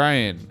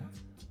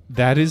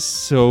 That is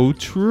so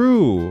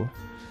true.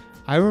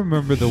 I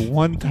remember the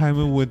one time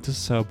I went to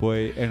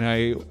Subway and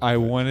I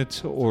wanted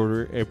to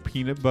order a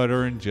peanut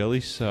butter and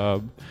jelly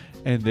sub,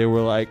 and they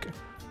were like,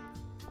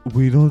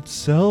 we don't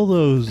sell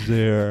those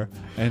there.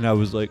 And I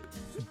was like,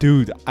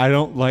 dude, I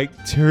don't like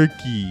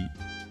turkey.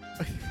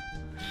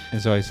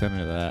 And so I sent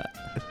her that.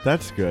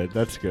 That's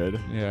good.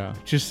 Yeah.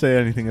 Just say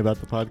anything about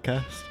the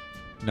podcast?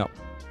 No.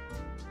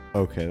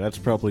 Okay, that's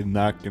probably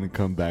not going to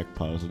come back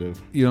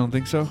positive. You don't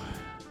think so?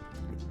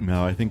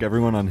 No, I think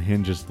everyone on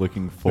Hinge is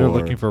looking for... They're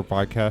looking for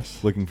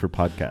podcasts? Looking for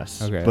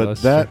podcasts. Okay,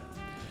 but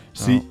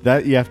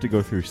that you have to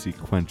go through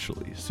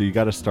sequentially. So you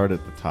got to start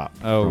at the top.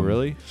 Oh,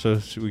 really? So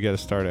we got to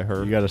start at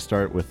her? You got to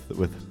start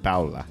with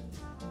Paula.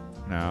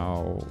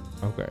 Now,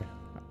 okay.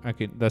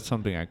 That's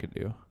something I could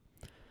do.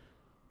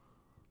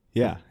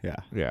 Yeah.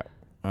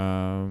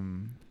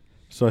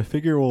 So I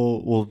figure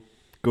we'll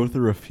go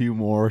through a few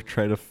more,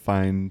 try to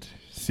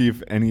see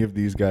if any of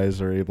these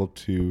guys are able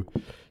to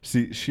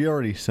see. She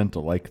already sent a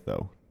like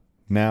though.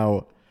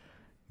 Now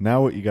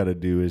what you got to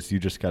do is you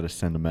just got to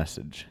send a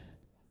message.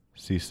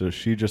 See, so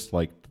she just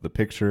liked the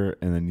picture,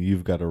 and then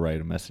you've got to write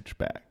a message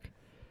back.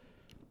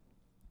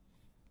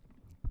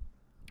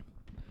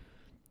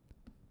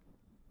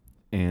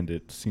 And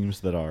it seems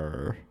that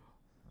our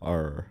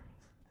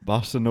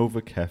Bossa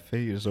Nova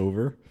Cafe is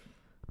over.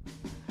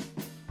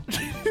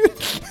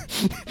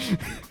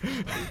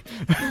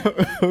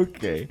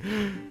 Okay.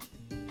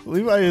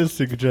 Levi is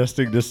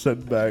suggesting to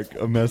send back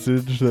a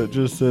message that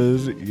just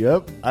says,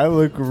 yep, I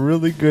look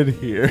really good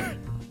here.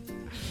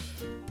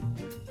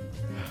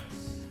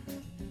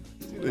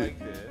 She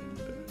liked it.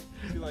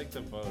 She liked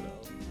the photo.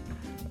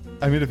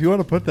 I mean, if you want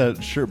to put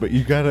that, sure, but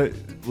you gotta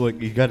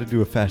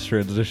do a fast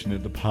transition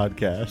into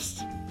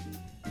podcast.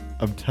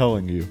 I'm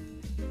telling you.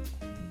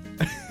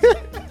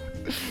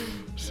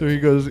 So he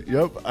goes,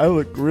 yep, I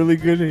look really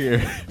good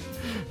here.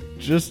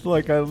 Just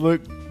like I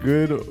look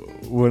good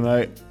when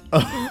I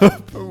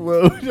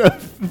upload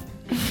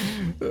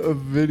a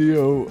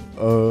video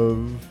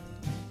of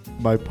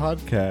my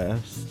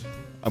podcast.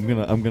 I'm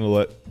gonna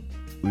let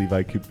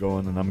Levi keep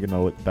going, and I'm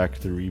gonna look back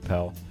through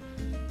ePal.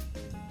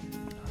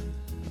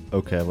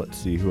 Okay, let's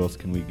see, who else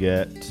can we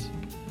get?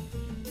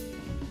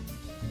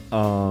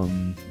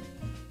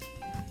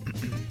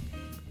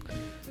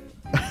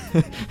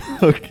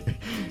 Okay.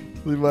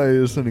 Levi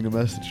is sending a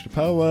message to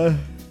Paula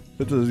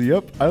that says,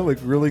 yep, I look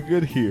really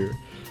good here.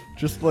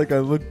 Just like I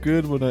look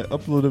good when I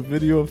upload a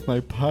video of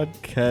my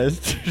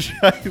podcast to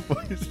Shy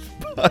Boys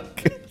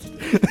Podcast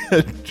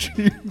at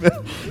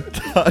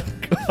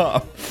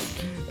gmail.com.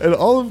 And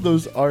all of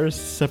those are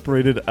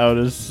separated out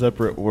as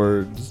separate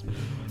words.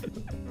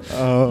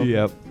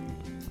 Yep.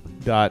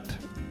 Dot.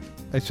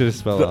 I should have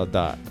spelled out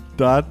dot.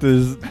 Dot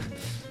is...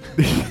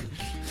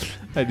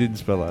 I didn't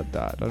spell out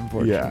dot,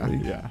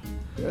 unfortunately. Yeah.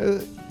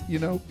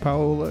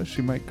 Paola,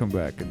 she might come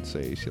back and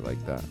say she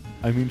liked that.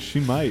 I mean, she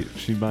might.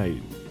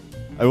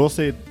 I will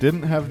say it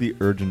didn't have the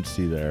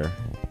urgency there.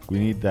 We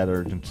need that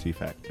urgency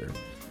factor.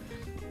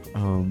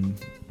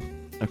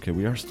 Okay,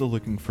 we are still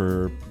looking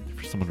for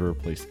someone to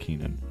replace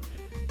Keenan.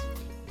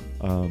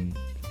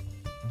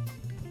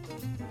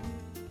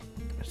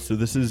 So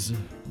this is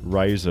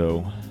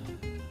Rizo,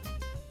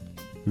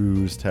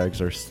 whose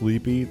tags are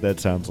sleepy. That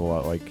sounds a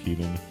lot like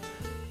Keenan.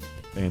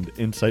 And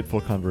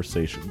insightful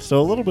conversation.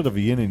 So a little bit of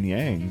yin and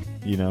yang,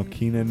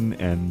 Keenan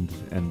and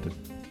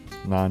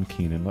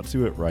non-Keenan. Let's see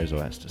what Rizo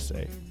has to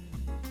say.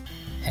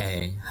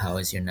 Hey, how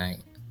was your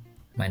night?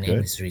 My name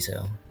is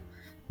Rizo.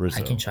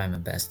 I can try my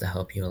best to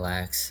help you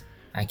relax.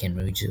 I can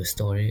read you a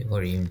story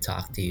or even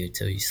talk to you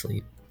till you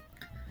sleep.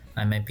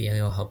 I might be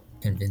able to help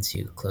convince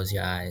you to close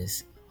your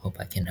eyes.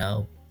 Hope I can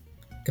help.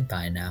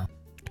 Goodbye now.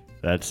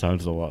 That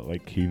sounds a lot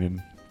like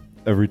Keenan.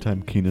 Every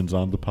time Keenan's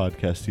on the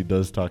podcast, he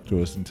does talk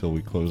to us until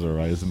we close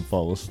our eyes and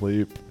fall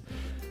asleep.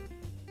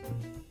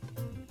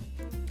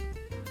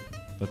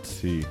 Let's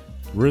see.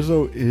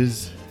 Rizzo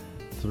is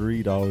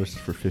 $3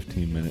 for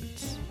 15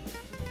 minutes.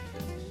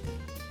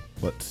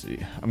 Let's see.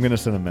 I'm going to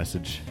send a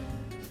message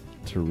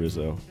to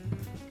Rizzo.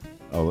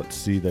 Oh, let's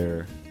see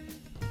there.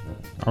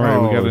 All right,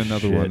 we got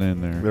another one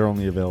in there. They're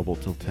only available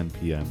till 10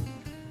 p.m.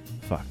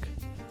 Fuck.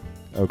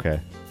 Okay.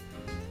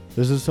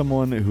 This is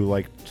someone who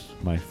liked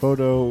my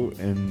photo,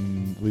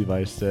 and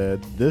Levi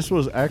said, this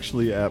was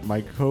actually at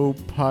my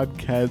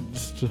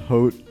co-podcast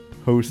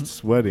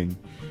host's wedding.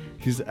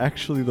 He's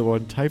actually the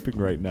one typing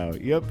right now.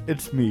 Yep,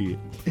 it's me.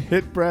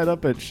 Hit Brad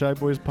up at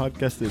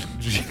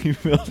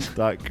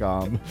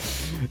shyboyspodcast@gmail.com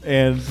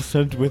and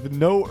sent with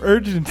no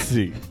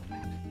urgency.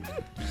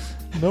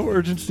 No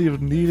urgency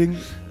of needing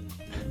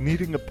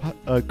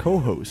a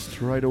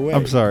co-host right away.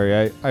 I'm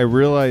sorry. I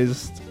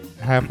realized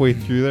halfway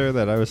through there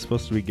that I was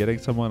supposed to be getting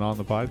someone on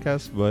the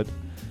podcast, but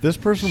this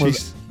person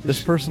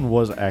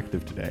was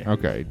active today.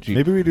 Okay.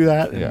 Maybe we do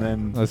that, Yeah, and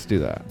then let's do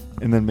that.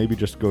 And then maybe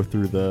just go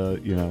through the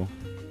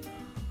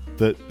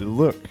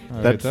look.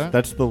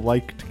 That's the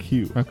liked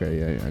queue. Okay,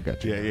 yeah, I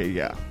got you.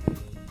 Yeah.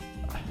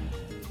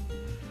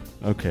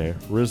 Okay,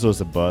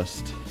 Rizzo's a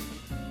bust.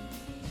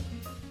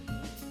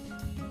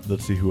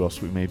 Let's see who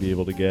else we may be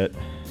able to get.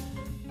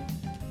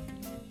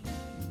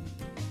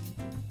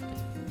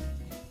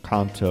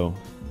 Kanto.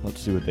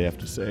 Let's see what they have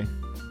to say.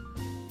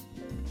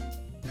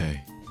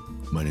 Hey,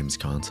 my name is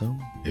Kanto.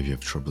 If you have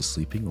trouble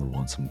sleeping or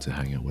want someone to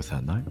hang out with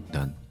at night,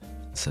 then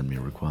send me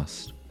a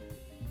request.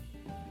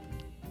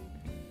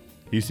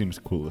 He seems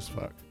cool as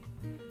fuck.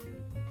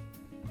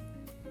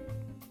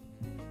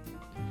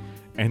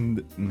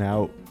 And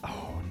now,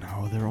 oh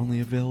no, they're only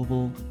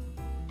available.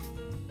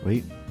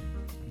 Wait,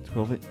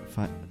 12,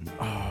 5.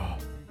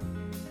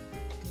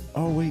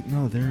 Oh wait,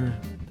 no, they're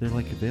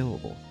like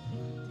available.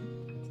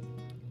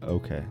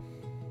 Okay.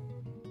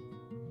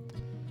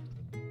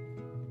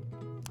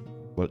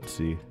 Let's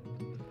see.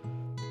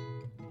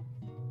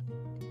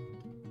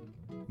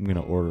 I'm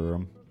gonna order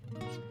them.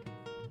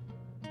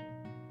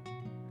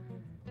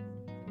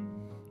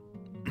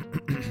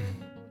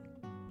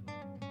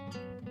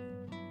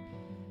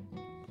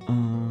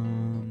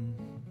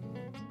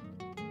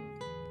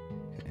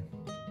 Okay.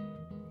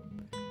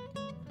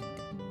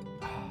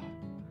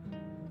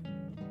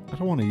 I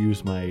don't want to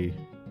use my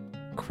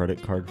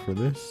credit card for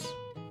this.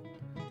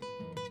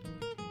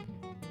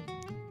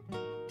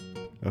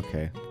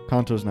 Okay,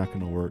 Kanto's not going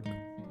to work.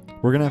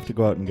 We're going to have to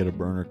go out and get a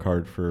burner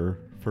card for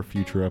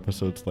future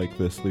episodes like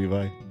this,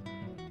 Levi.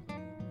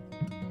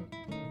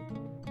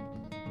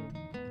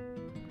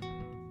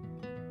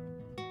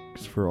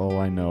 Because for all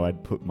I know,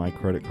 I'd put my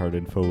credit card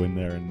info in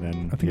there, and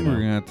then I think we're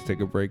gonna have to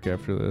take a break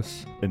after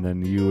this. And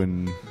then you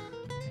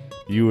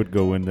would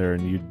go in there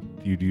and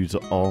you'd use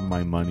all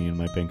my money in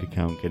my bank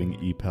account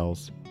getting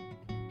e-pals.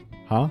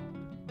 Huh?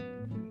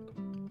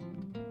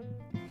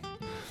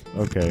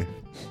 Okay.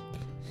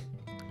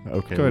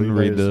 Okay. Go ahead and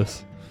read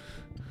this.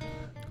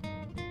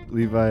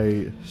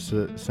 Levi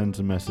sends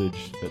a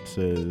message that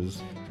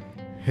says,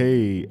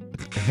 Hey,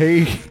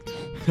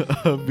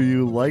 if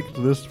you liked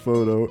this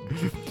photo,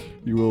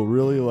 you will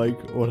really like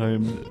what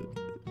I'm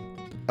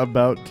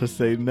about to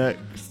say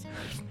next.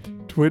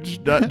 We're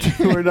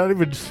not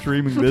even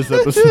streaming this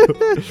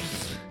episode.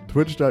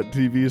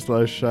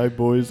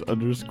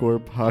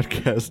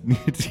 Twitch.tv/shyboys_podcast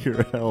needs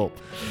your help.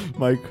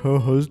 My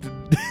co-host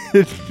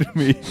ditched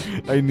me.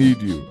 I need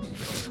you.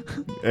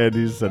 And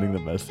he's sending the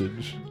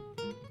message.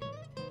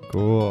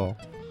 Cool.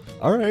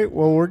 All right.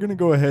 Well, we're gonna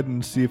go ahead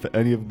and see if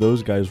any of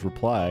those guys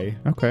reply.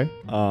 Okay.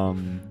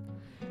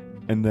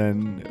 And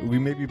then we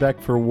may be back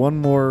for one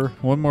more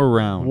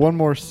round, one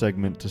more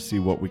segment to see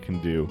what we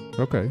can do.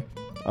 Okay.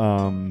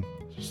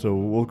 So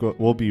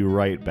we'll be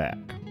right back.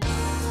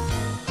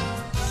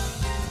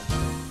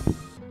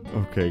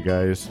 Okay,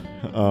 guys.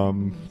 Oh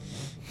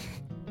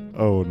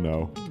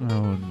no.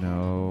 Oh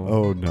no.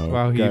 Oh no.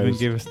 Wow, he guys, even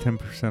gave us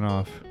 10%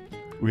 off.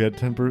 We had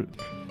 10%.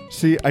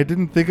 See, I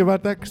didn't think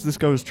about that because this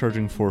guy was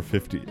charging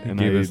 $4.50, and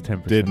gave I us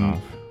 10% didn't.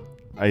 off.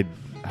 I.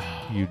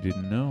 You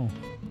didn't know.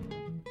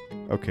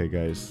 Okay,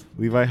 guys.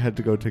 Levi had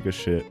to go take a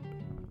shit,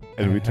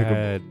 and we took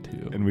a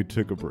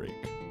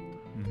break.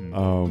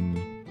 Mm-hmm.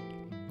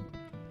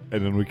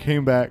 And then we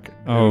came back.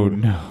 Oh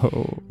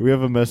no. We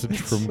have a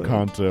message from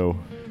Kanto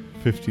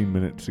 15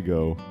 minutes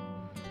ago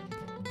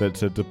that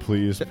said to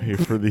please pay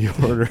for the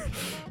order.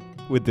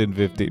 Within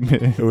 15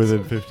 minutes.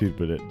 Within 15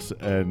 minutes,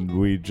 and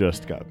we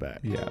just got back.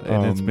 Yeah,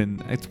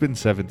 and it's been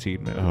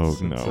 17 minutes. Oh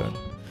no!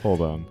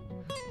 Hold on.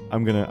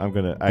 I'm gonna. What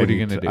are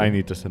you gonna do? I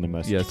need to send a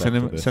message. Yeah, send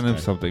him guy.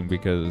 something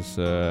because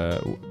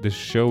this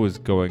show is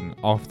going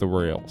off the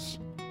rails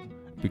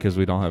because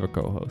we don't have a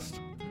co-host.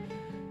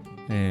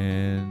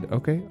 And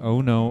okay.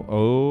 Oh no.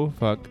 Oh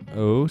fuck.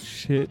 Oh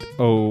shit.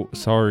 Oh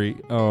sorry.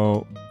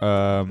 Oh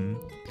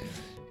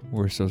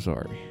we're so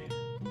sorry.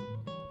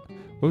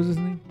 What was his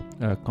name?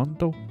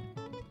 Conito.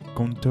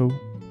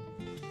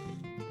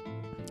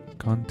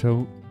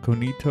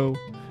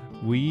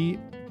 We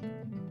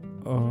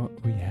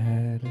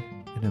had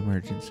an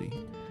emergency.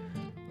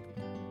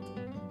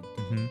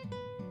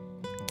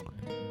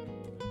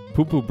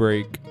 Poo-poo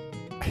break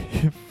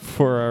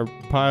for our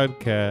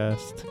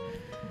podcast,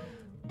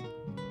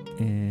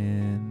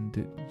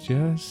 and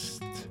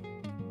just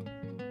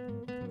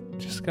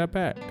got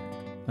back.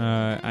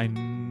 I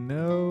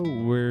know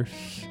we're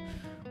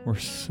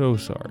so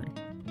sorry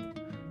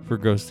for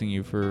ghosting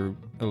you for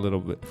a little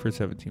bit, for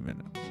 17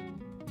 minutes.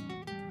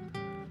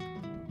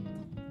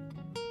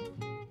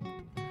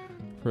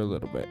 For a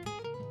little bit.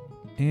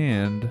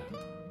 And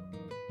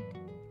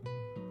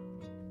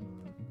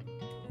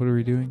what are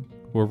we doing?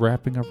 We're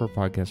wrapping up our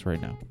podcast right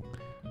now.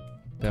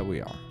 That we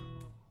are.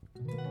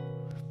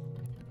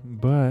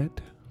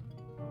 But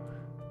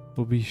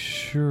we'll be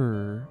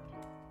sure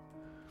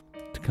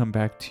to come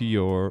back to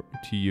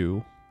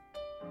you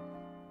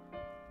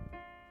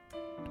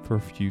for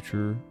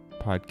future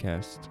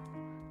podcast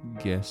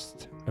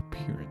guest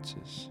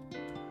appearances.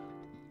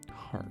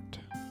 Heart.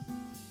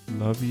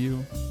 Love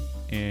you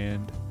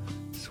and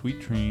sweet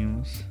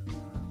dreams.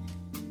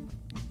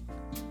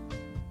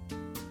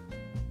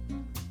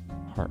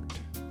 Heart.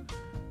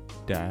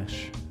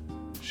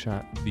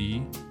 Shot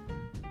the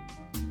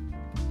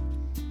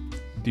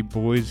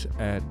boys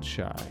at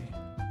Shy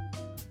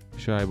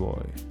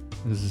Boy.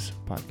 This is a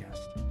podcast.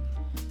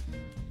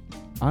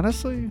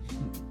 Honestly,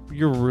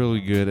 you're really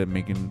good at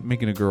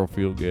making a girl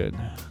feel good.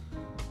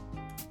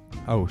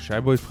 Oh,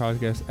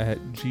 shyboyspodcast at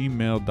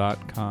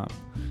gmail.com.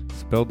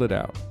 Spelled it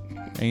out.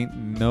 Ain't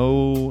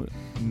no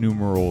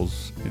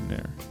numerals in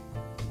there.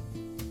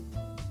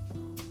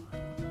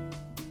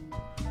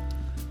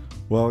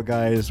 Well,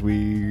 guys,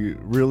 we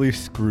really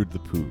screwed the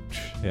pooch.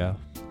 Yeah.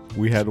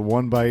 We had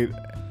one bite,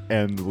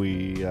 and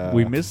we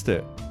missed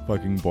it.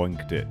 Fucking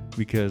boinked it.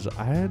 Because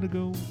I had to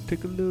go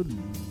take a little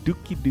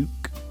dookie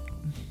duke.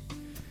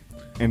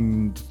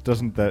 And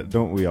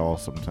don't we all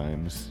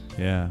sometimes?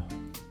 Yeah.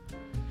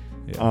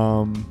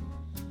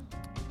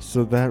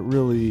 So that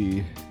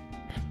really...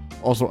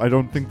 Also, I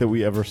don't think that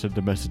we ever sent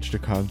a message to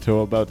Kanto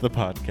about the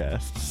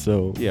podcast,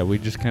 so... Yeah, we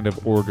just kind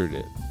of ordered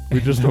it.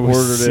 We just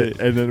ordered it,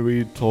 and then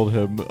we told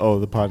him, oh,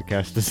 the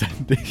podcast is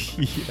ending.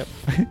 Yep.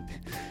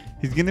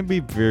 He's going to be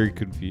very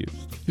confused.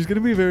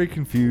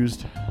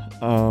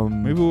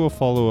 Maybe we'll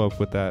follow up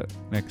with that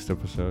next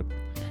episode.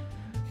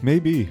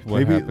 Maybe.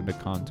 What happened to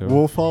Kanto.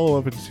 We'll follow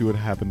up and see what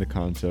happened to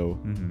Kanto.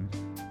 Mm-hmm.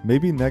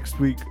 Maybe next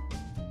week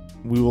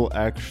we will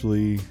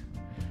actually...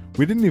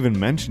 We didn't even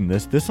mention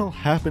this. This all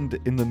happened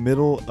in the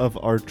middle of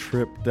our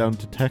trip down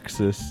to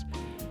Texas.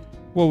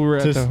 Well, we're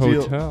at the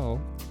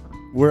hotel.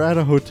 We're at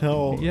a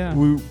hotel. Yeah.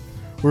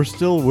 We're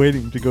still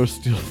waiting to go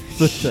steal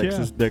the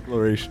Texas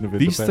Declaration of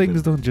Independence. These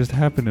things don't just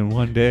happen in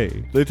one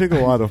day. They take a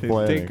lot of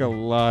planning. They take a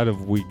lot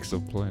of weeks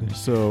of planning.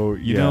 So,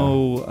 you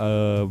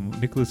know,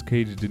 Nicolas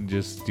Cage didn't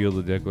just steal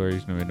the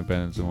Declaration of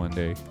Independence in one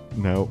day.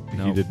 No,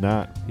 he did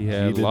not. He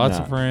had lots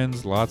of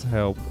friends, lots of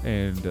help,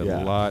 and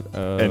a lot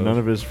of... And none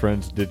of his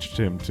friends ditched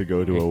him to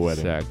go to a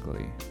wedding.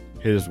 Exactly.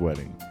 His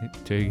wedding.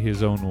 Take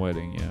his own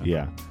wedding,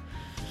 yeah.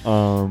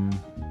 Yeah.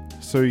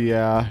 So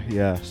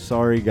yeah.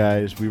 Sorry,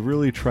 guys. We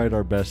really tried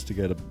our best to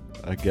get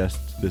a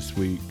guest this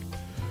week,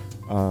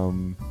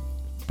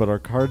 but our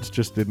cards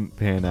just didn't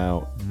pan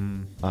out.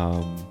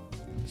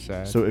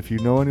 Sad. So if you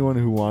know anyone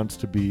who wants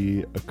to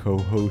be a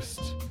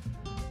co-host,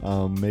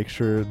 make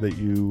sure that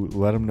you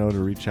let them know to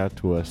reach out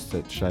to us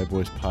at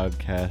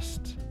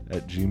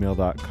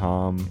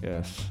shyboyspodcast@gmail.com.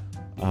 Yes.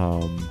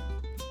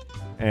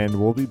 And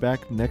we'll be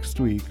back next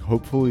week.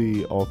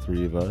 Hopefully, all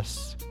three of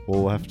us.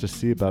 We'll have to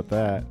see about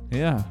that.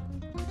 Yeah.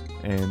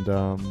 And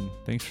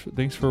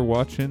thanks for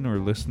watching or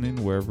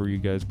listening wherever you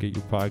guys get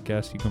your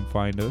podcast. You can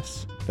find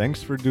us.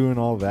 Thanks for doing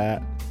all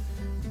that.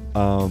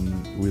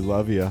 We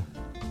love you,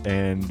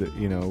 and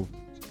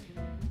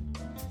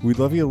we'd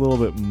love you a little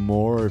bit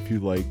more if you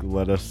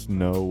let us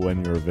know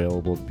when you're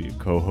available to be a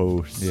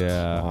co-host.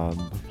 On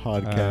the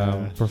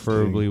podcast,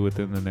 preferably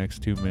within the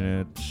next 2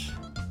 minutes.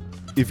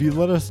 If you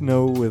let us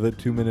know with a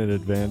 2-minute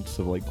advance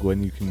of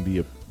when you can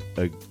be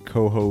a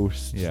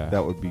co-host,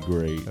 that would be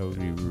great. That would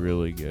be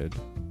really good.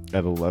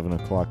 At 11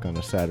 o'clock on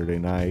a Saturday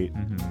night.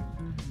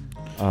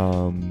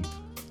 Mm-hmm.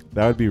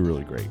 That would be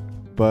really great.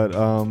 But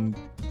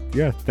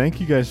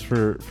thank you guys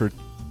for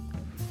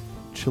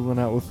chilling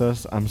out with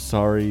us. I'm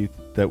sorry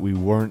that we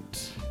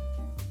weren't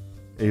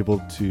able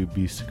to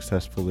be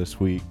successful this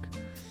week.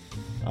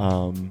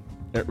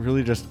 It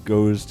really just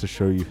goes to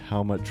show you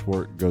how much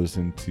work goes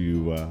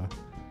into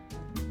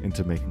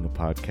making a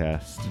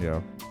podcast. Yeah.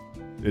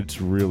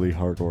 It's really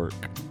hard work.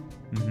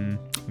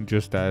 Mm-hmm.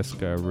 Just ask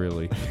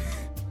really.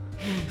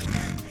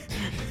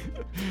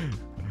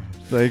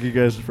 Thank you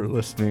guys for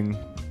listening,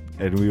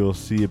 and we will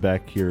see you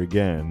back here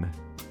again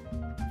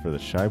for the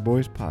Shy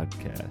Boys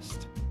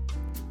podcast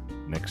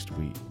next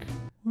week.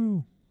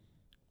 Woo.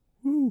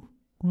 Woo.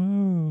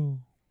 Whoa.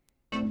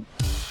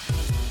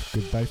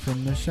 Goodbye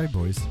from the Shy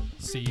Boys.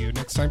 See you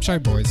next time, Shy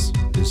Boys.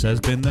 This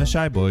has been the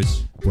Shy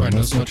Boys.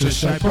 Buenos noches,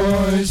 Shy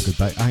Boys.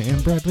 Goodbye, I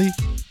am Bradley.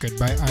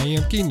 Goodbye, I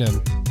am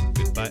Keenan.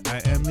 Goodbye,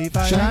 I am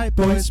Levi. Shy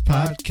Boys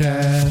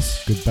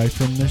Podcast. Goodbye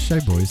from the Shy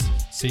Boys.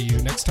 See you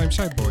next time,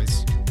 Shy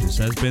Boys. This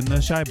has been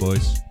the Shy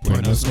Boys.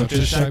 Buenos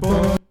noches, Shy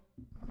Boys.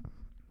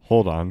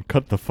 Hold on,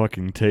 cut the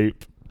fucking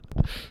tape.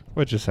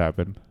 What just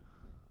happened?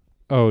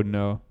 Oh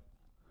no.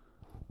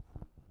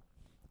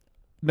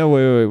 No,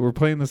 wait, we're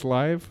playing this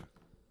live?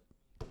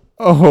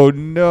 Oh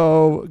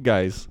no,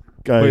 guys.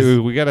 Wait,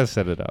 we gotta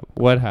set it up.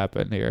 What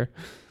happened here?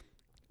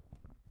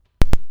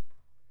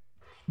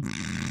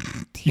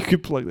 You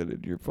can plug that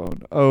into your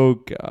phone. Oh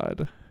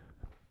god.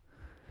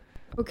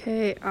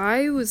 Okay,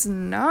 I was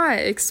not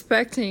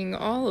expecting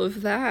all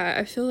of that.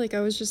 I feel like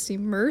I was just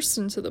immersed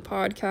into the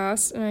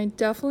podcast, and I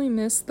definitely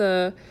missed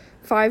the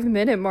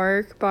 5-minute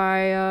mark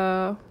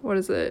by what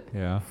is it?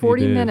 Yeah,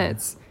 40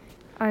 minutes.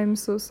 I'm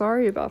so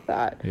sorry about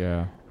that.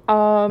 Yeah.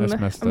 That's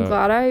messed I'm up.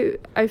 glad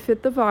I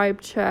fit the vibe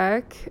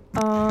check.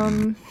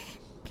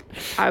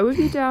 I would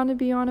be down to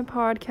be on a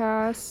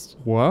podcast.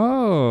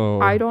 Whoa.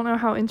 I don't know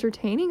how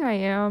entertaining I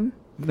am.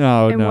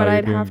 No, and no, what you're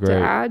I'd doing have great.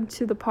 to add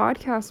to the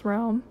podcast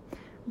realm.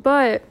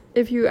 But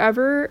if you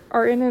ever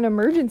are in an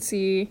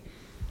emergency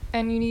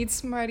and you need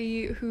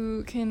somebody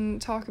who can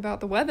talk about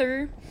the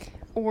weather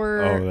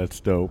or Oh, that's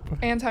dope.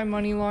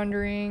 anti-money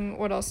laundering,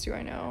 what else do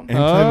I know?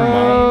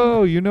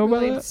 Oh, you know about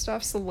related that?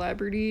 stuff,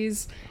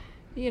 celebrities,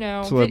 you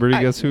know, Celebrity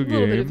Guess Who a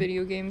little bit of game.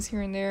 video games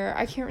here and there.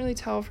 I can't really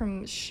tell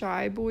from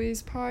Shy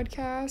Boys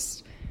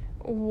podcast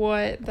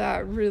what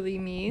that really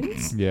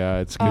means. Yeah,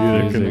 it's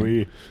Neither confusing. can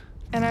we.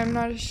 And I'm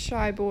not a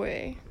shy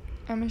boy.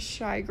 I'm a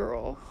shy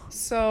girl.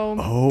 So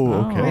Oh,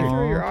 I okay. might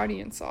throw your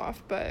audience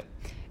off. But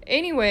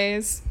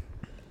anyways,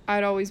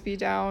 I'd always be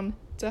down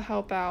to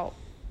help out.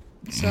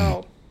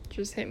 So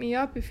just hit me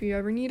up if you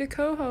ever need a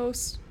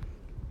co-host.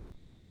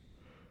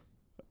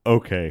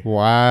 Okay.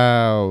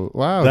 Wow.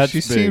 Wow. That's she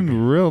big. seemed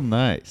real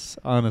nice,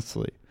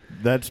 honestly.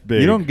 That's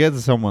big. You don't get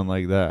someone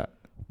like that.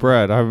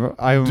 Brad,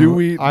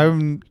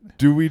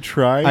 Do we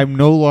try? I'm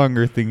no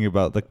longer thinking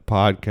about the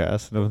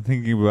podcast, and I'm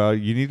thinking about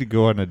you need to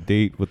go on a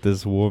date with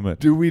this woman.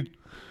 Do we?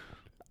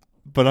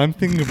 But I'm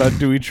thinking about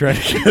do we try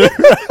to get her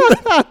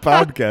on the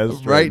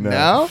podcast Right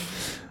now?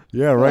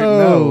 Yeah, right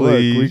now. Look,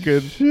 Holy we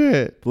could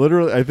shit.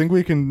 literally. I think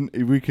we can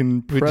We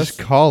press. just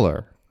call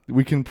her.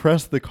 We can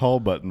press the call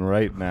button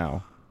right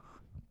now.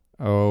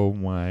 Oh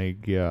my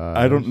god.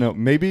 I don't know.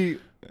 Maybe.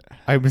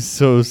 I'm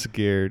so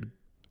scared.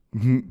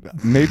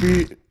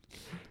 Maybe.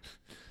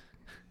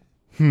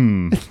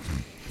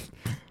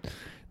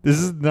 This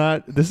is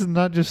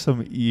not just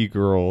some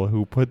e-girl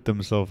who put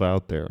themselves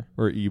out there,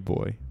 or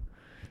e-boy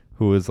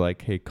who was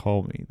like, hey,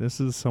 call me. This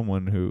is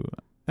someone who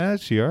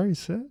she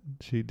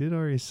did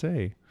already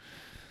say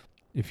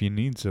if you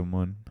need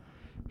someone.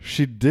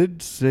 She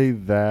did say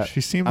that.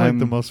 She seemed like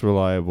the most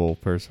reliable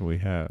person we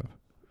have.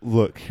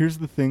 Look, here's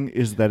the thing: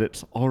 is that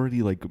it's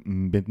already like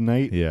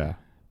midnight. Yeah.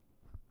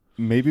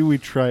 Maybe we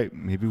try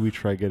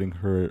getting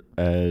her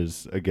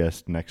as a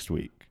guest next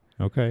week.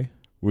 Okay.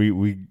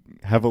 We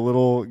have a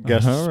little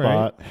guest All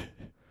spot,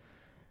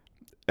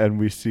 and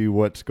we see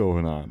what's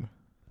going on.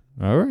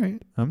 All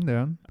right, I'm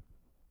down.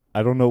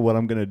 I don't know what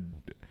I'm gonna.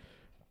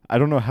 I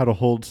don't know how to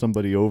hold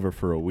somebody over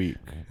for a week.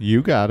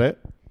 You got it.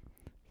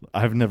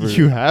 I've never.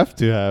 You have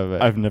to have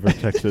it. I've never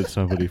texted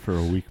somebody for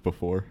a week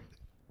before.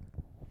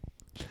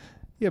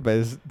 Yeah,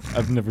 but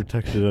I've never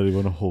texted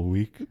anyone a whole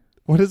week.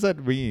 What does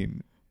that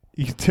mean?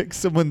 You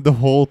text someone the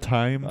whole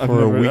time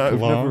for a week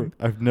long?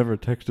 I've never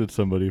texted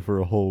somebody for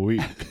a whole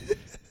week.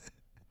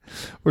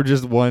 Or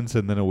just once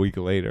and then a week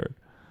later?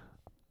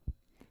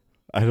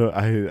 I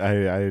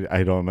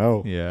don't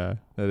know. Yeah,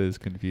 that is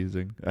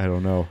confusing. I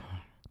don't know.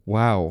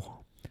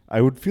 Wow.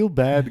 I would feel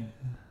bad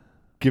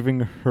giving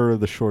her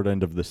the short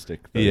end of the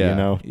stick, though, Yeah. you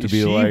know? To be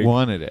She like,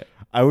 wanted it.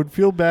 I would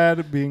feel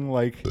bad being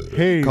like,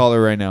 hey. Call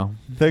her right now.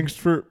 Thanks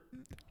for...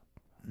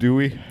 Do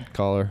we?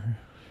 Call her.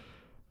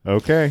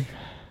 Okay.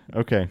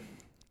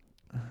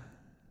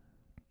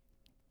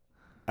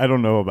 I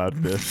don't know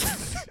about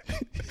this.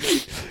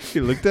 He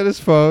looked at his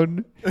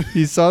phone.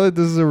 He saw that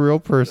this is a real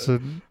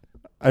person.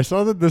 I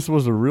saw that this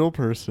was a real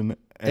person.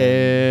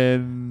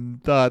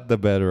 And thought the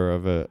better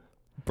of it.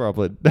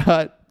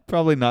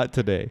 Probably not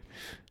today.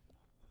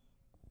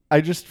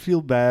 I just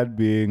feel bad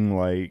being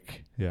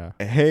like, yeah,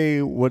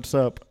 hey, what's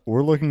up?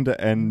 We're looking to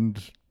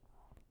end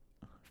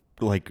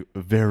like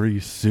very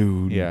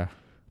soon. Yeah.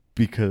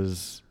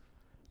 Because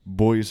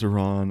boys are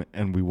on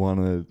and we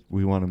wanna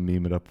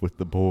meme it up with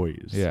the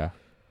boys. Yeah.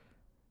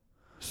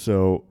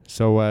 So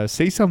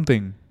say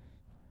something.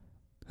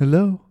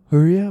 Hello,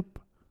 hurry up.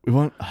 We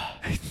want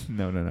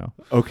No.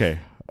 Okay.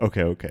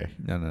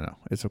 No.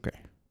 It's okay.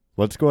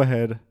 Let's go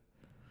ahead.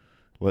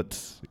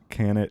 Let's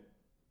can it.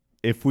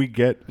 If we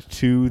get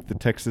to the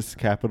Texas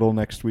Capitol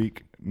next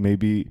week,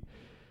 maybe.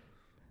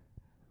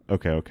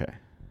 Okay.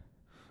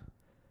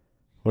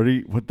 What are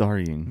you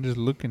I'm just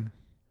looking.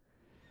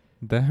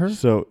 That her?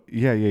 So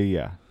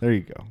yeah. There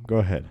you go. Go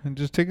ahead. I'm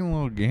just taking a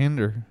little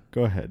gander.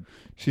 Go ahead.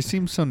 She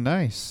seems so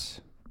nice.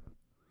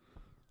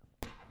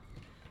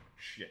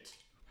 Shit.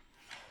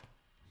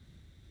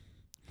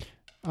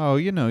 Oh,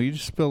 you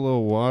just spill a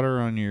little water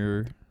on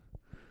your...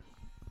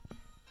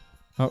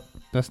 Oh,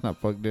 that's not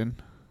plugged in.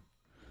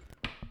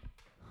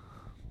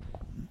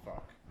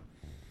 Fuck.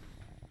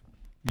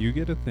 You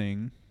get a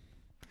thing.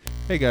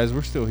 Hey guys,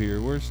 we're still here.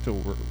 We're still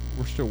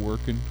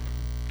working.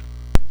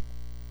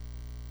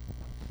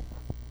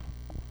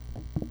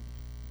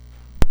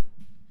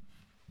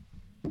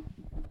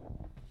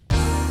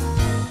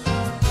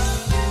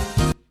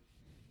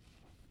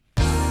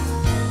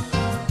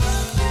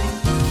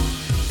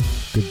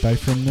 Goodbye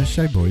from the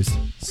Shy Boys.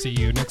 See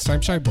you next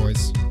time, Shy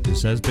Boys.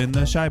 This has been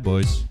the Shy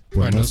Boys.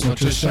 Buenos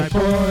noches, Shy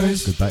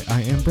Boys. Goodbye,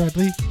 I am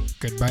Bradley.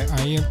 Goodbye,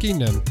 I am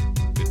Keenan.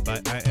 Goodbye.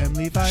 Goodbye, I am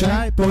Levi.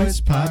 Shy Boys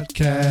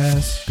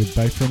Podcast.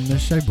 Goodbye from the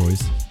Shy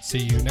Boys. See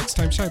you next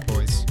time, Shy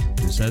Boys.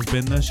 This has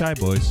been the Shy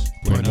Boys.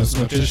 Buenos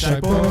noches, Shy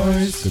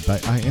Boys. Goodbye,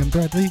 I am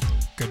Bradley.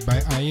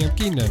 Goodbye, I am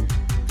Keenan.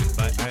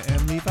 Goodbye, I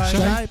am Levi.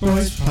 Shy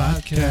Boys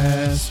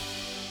Podcast.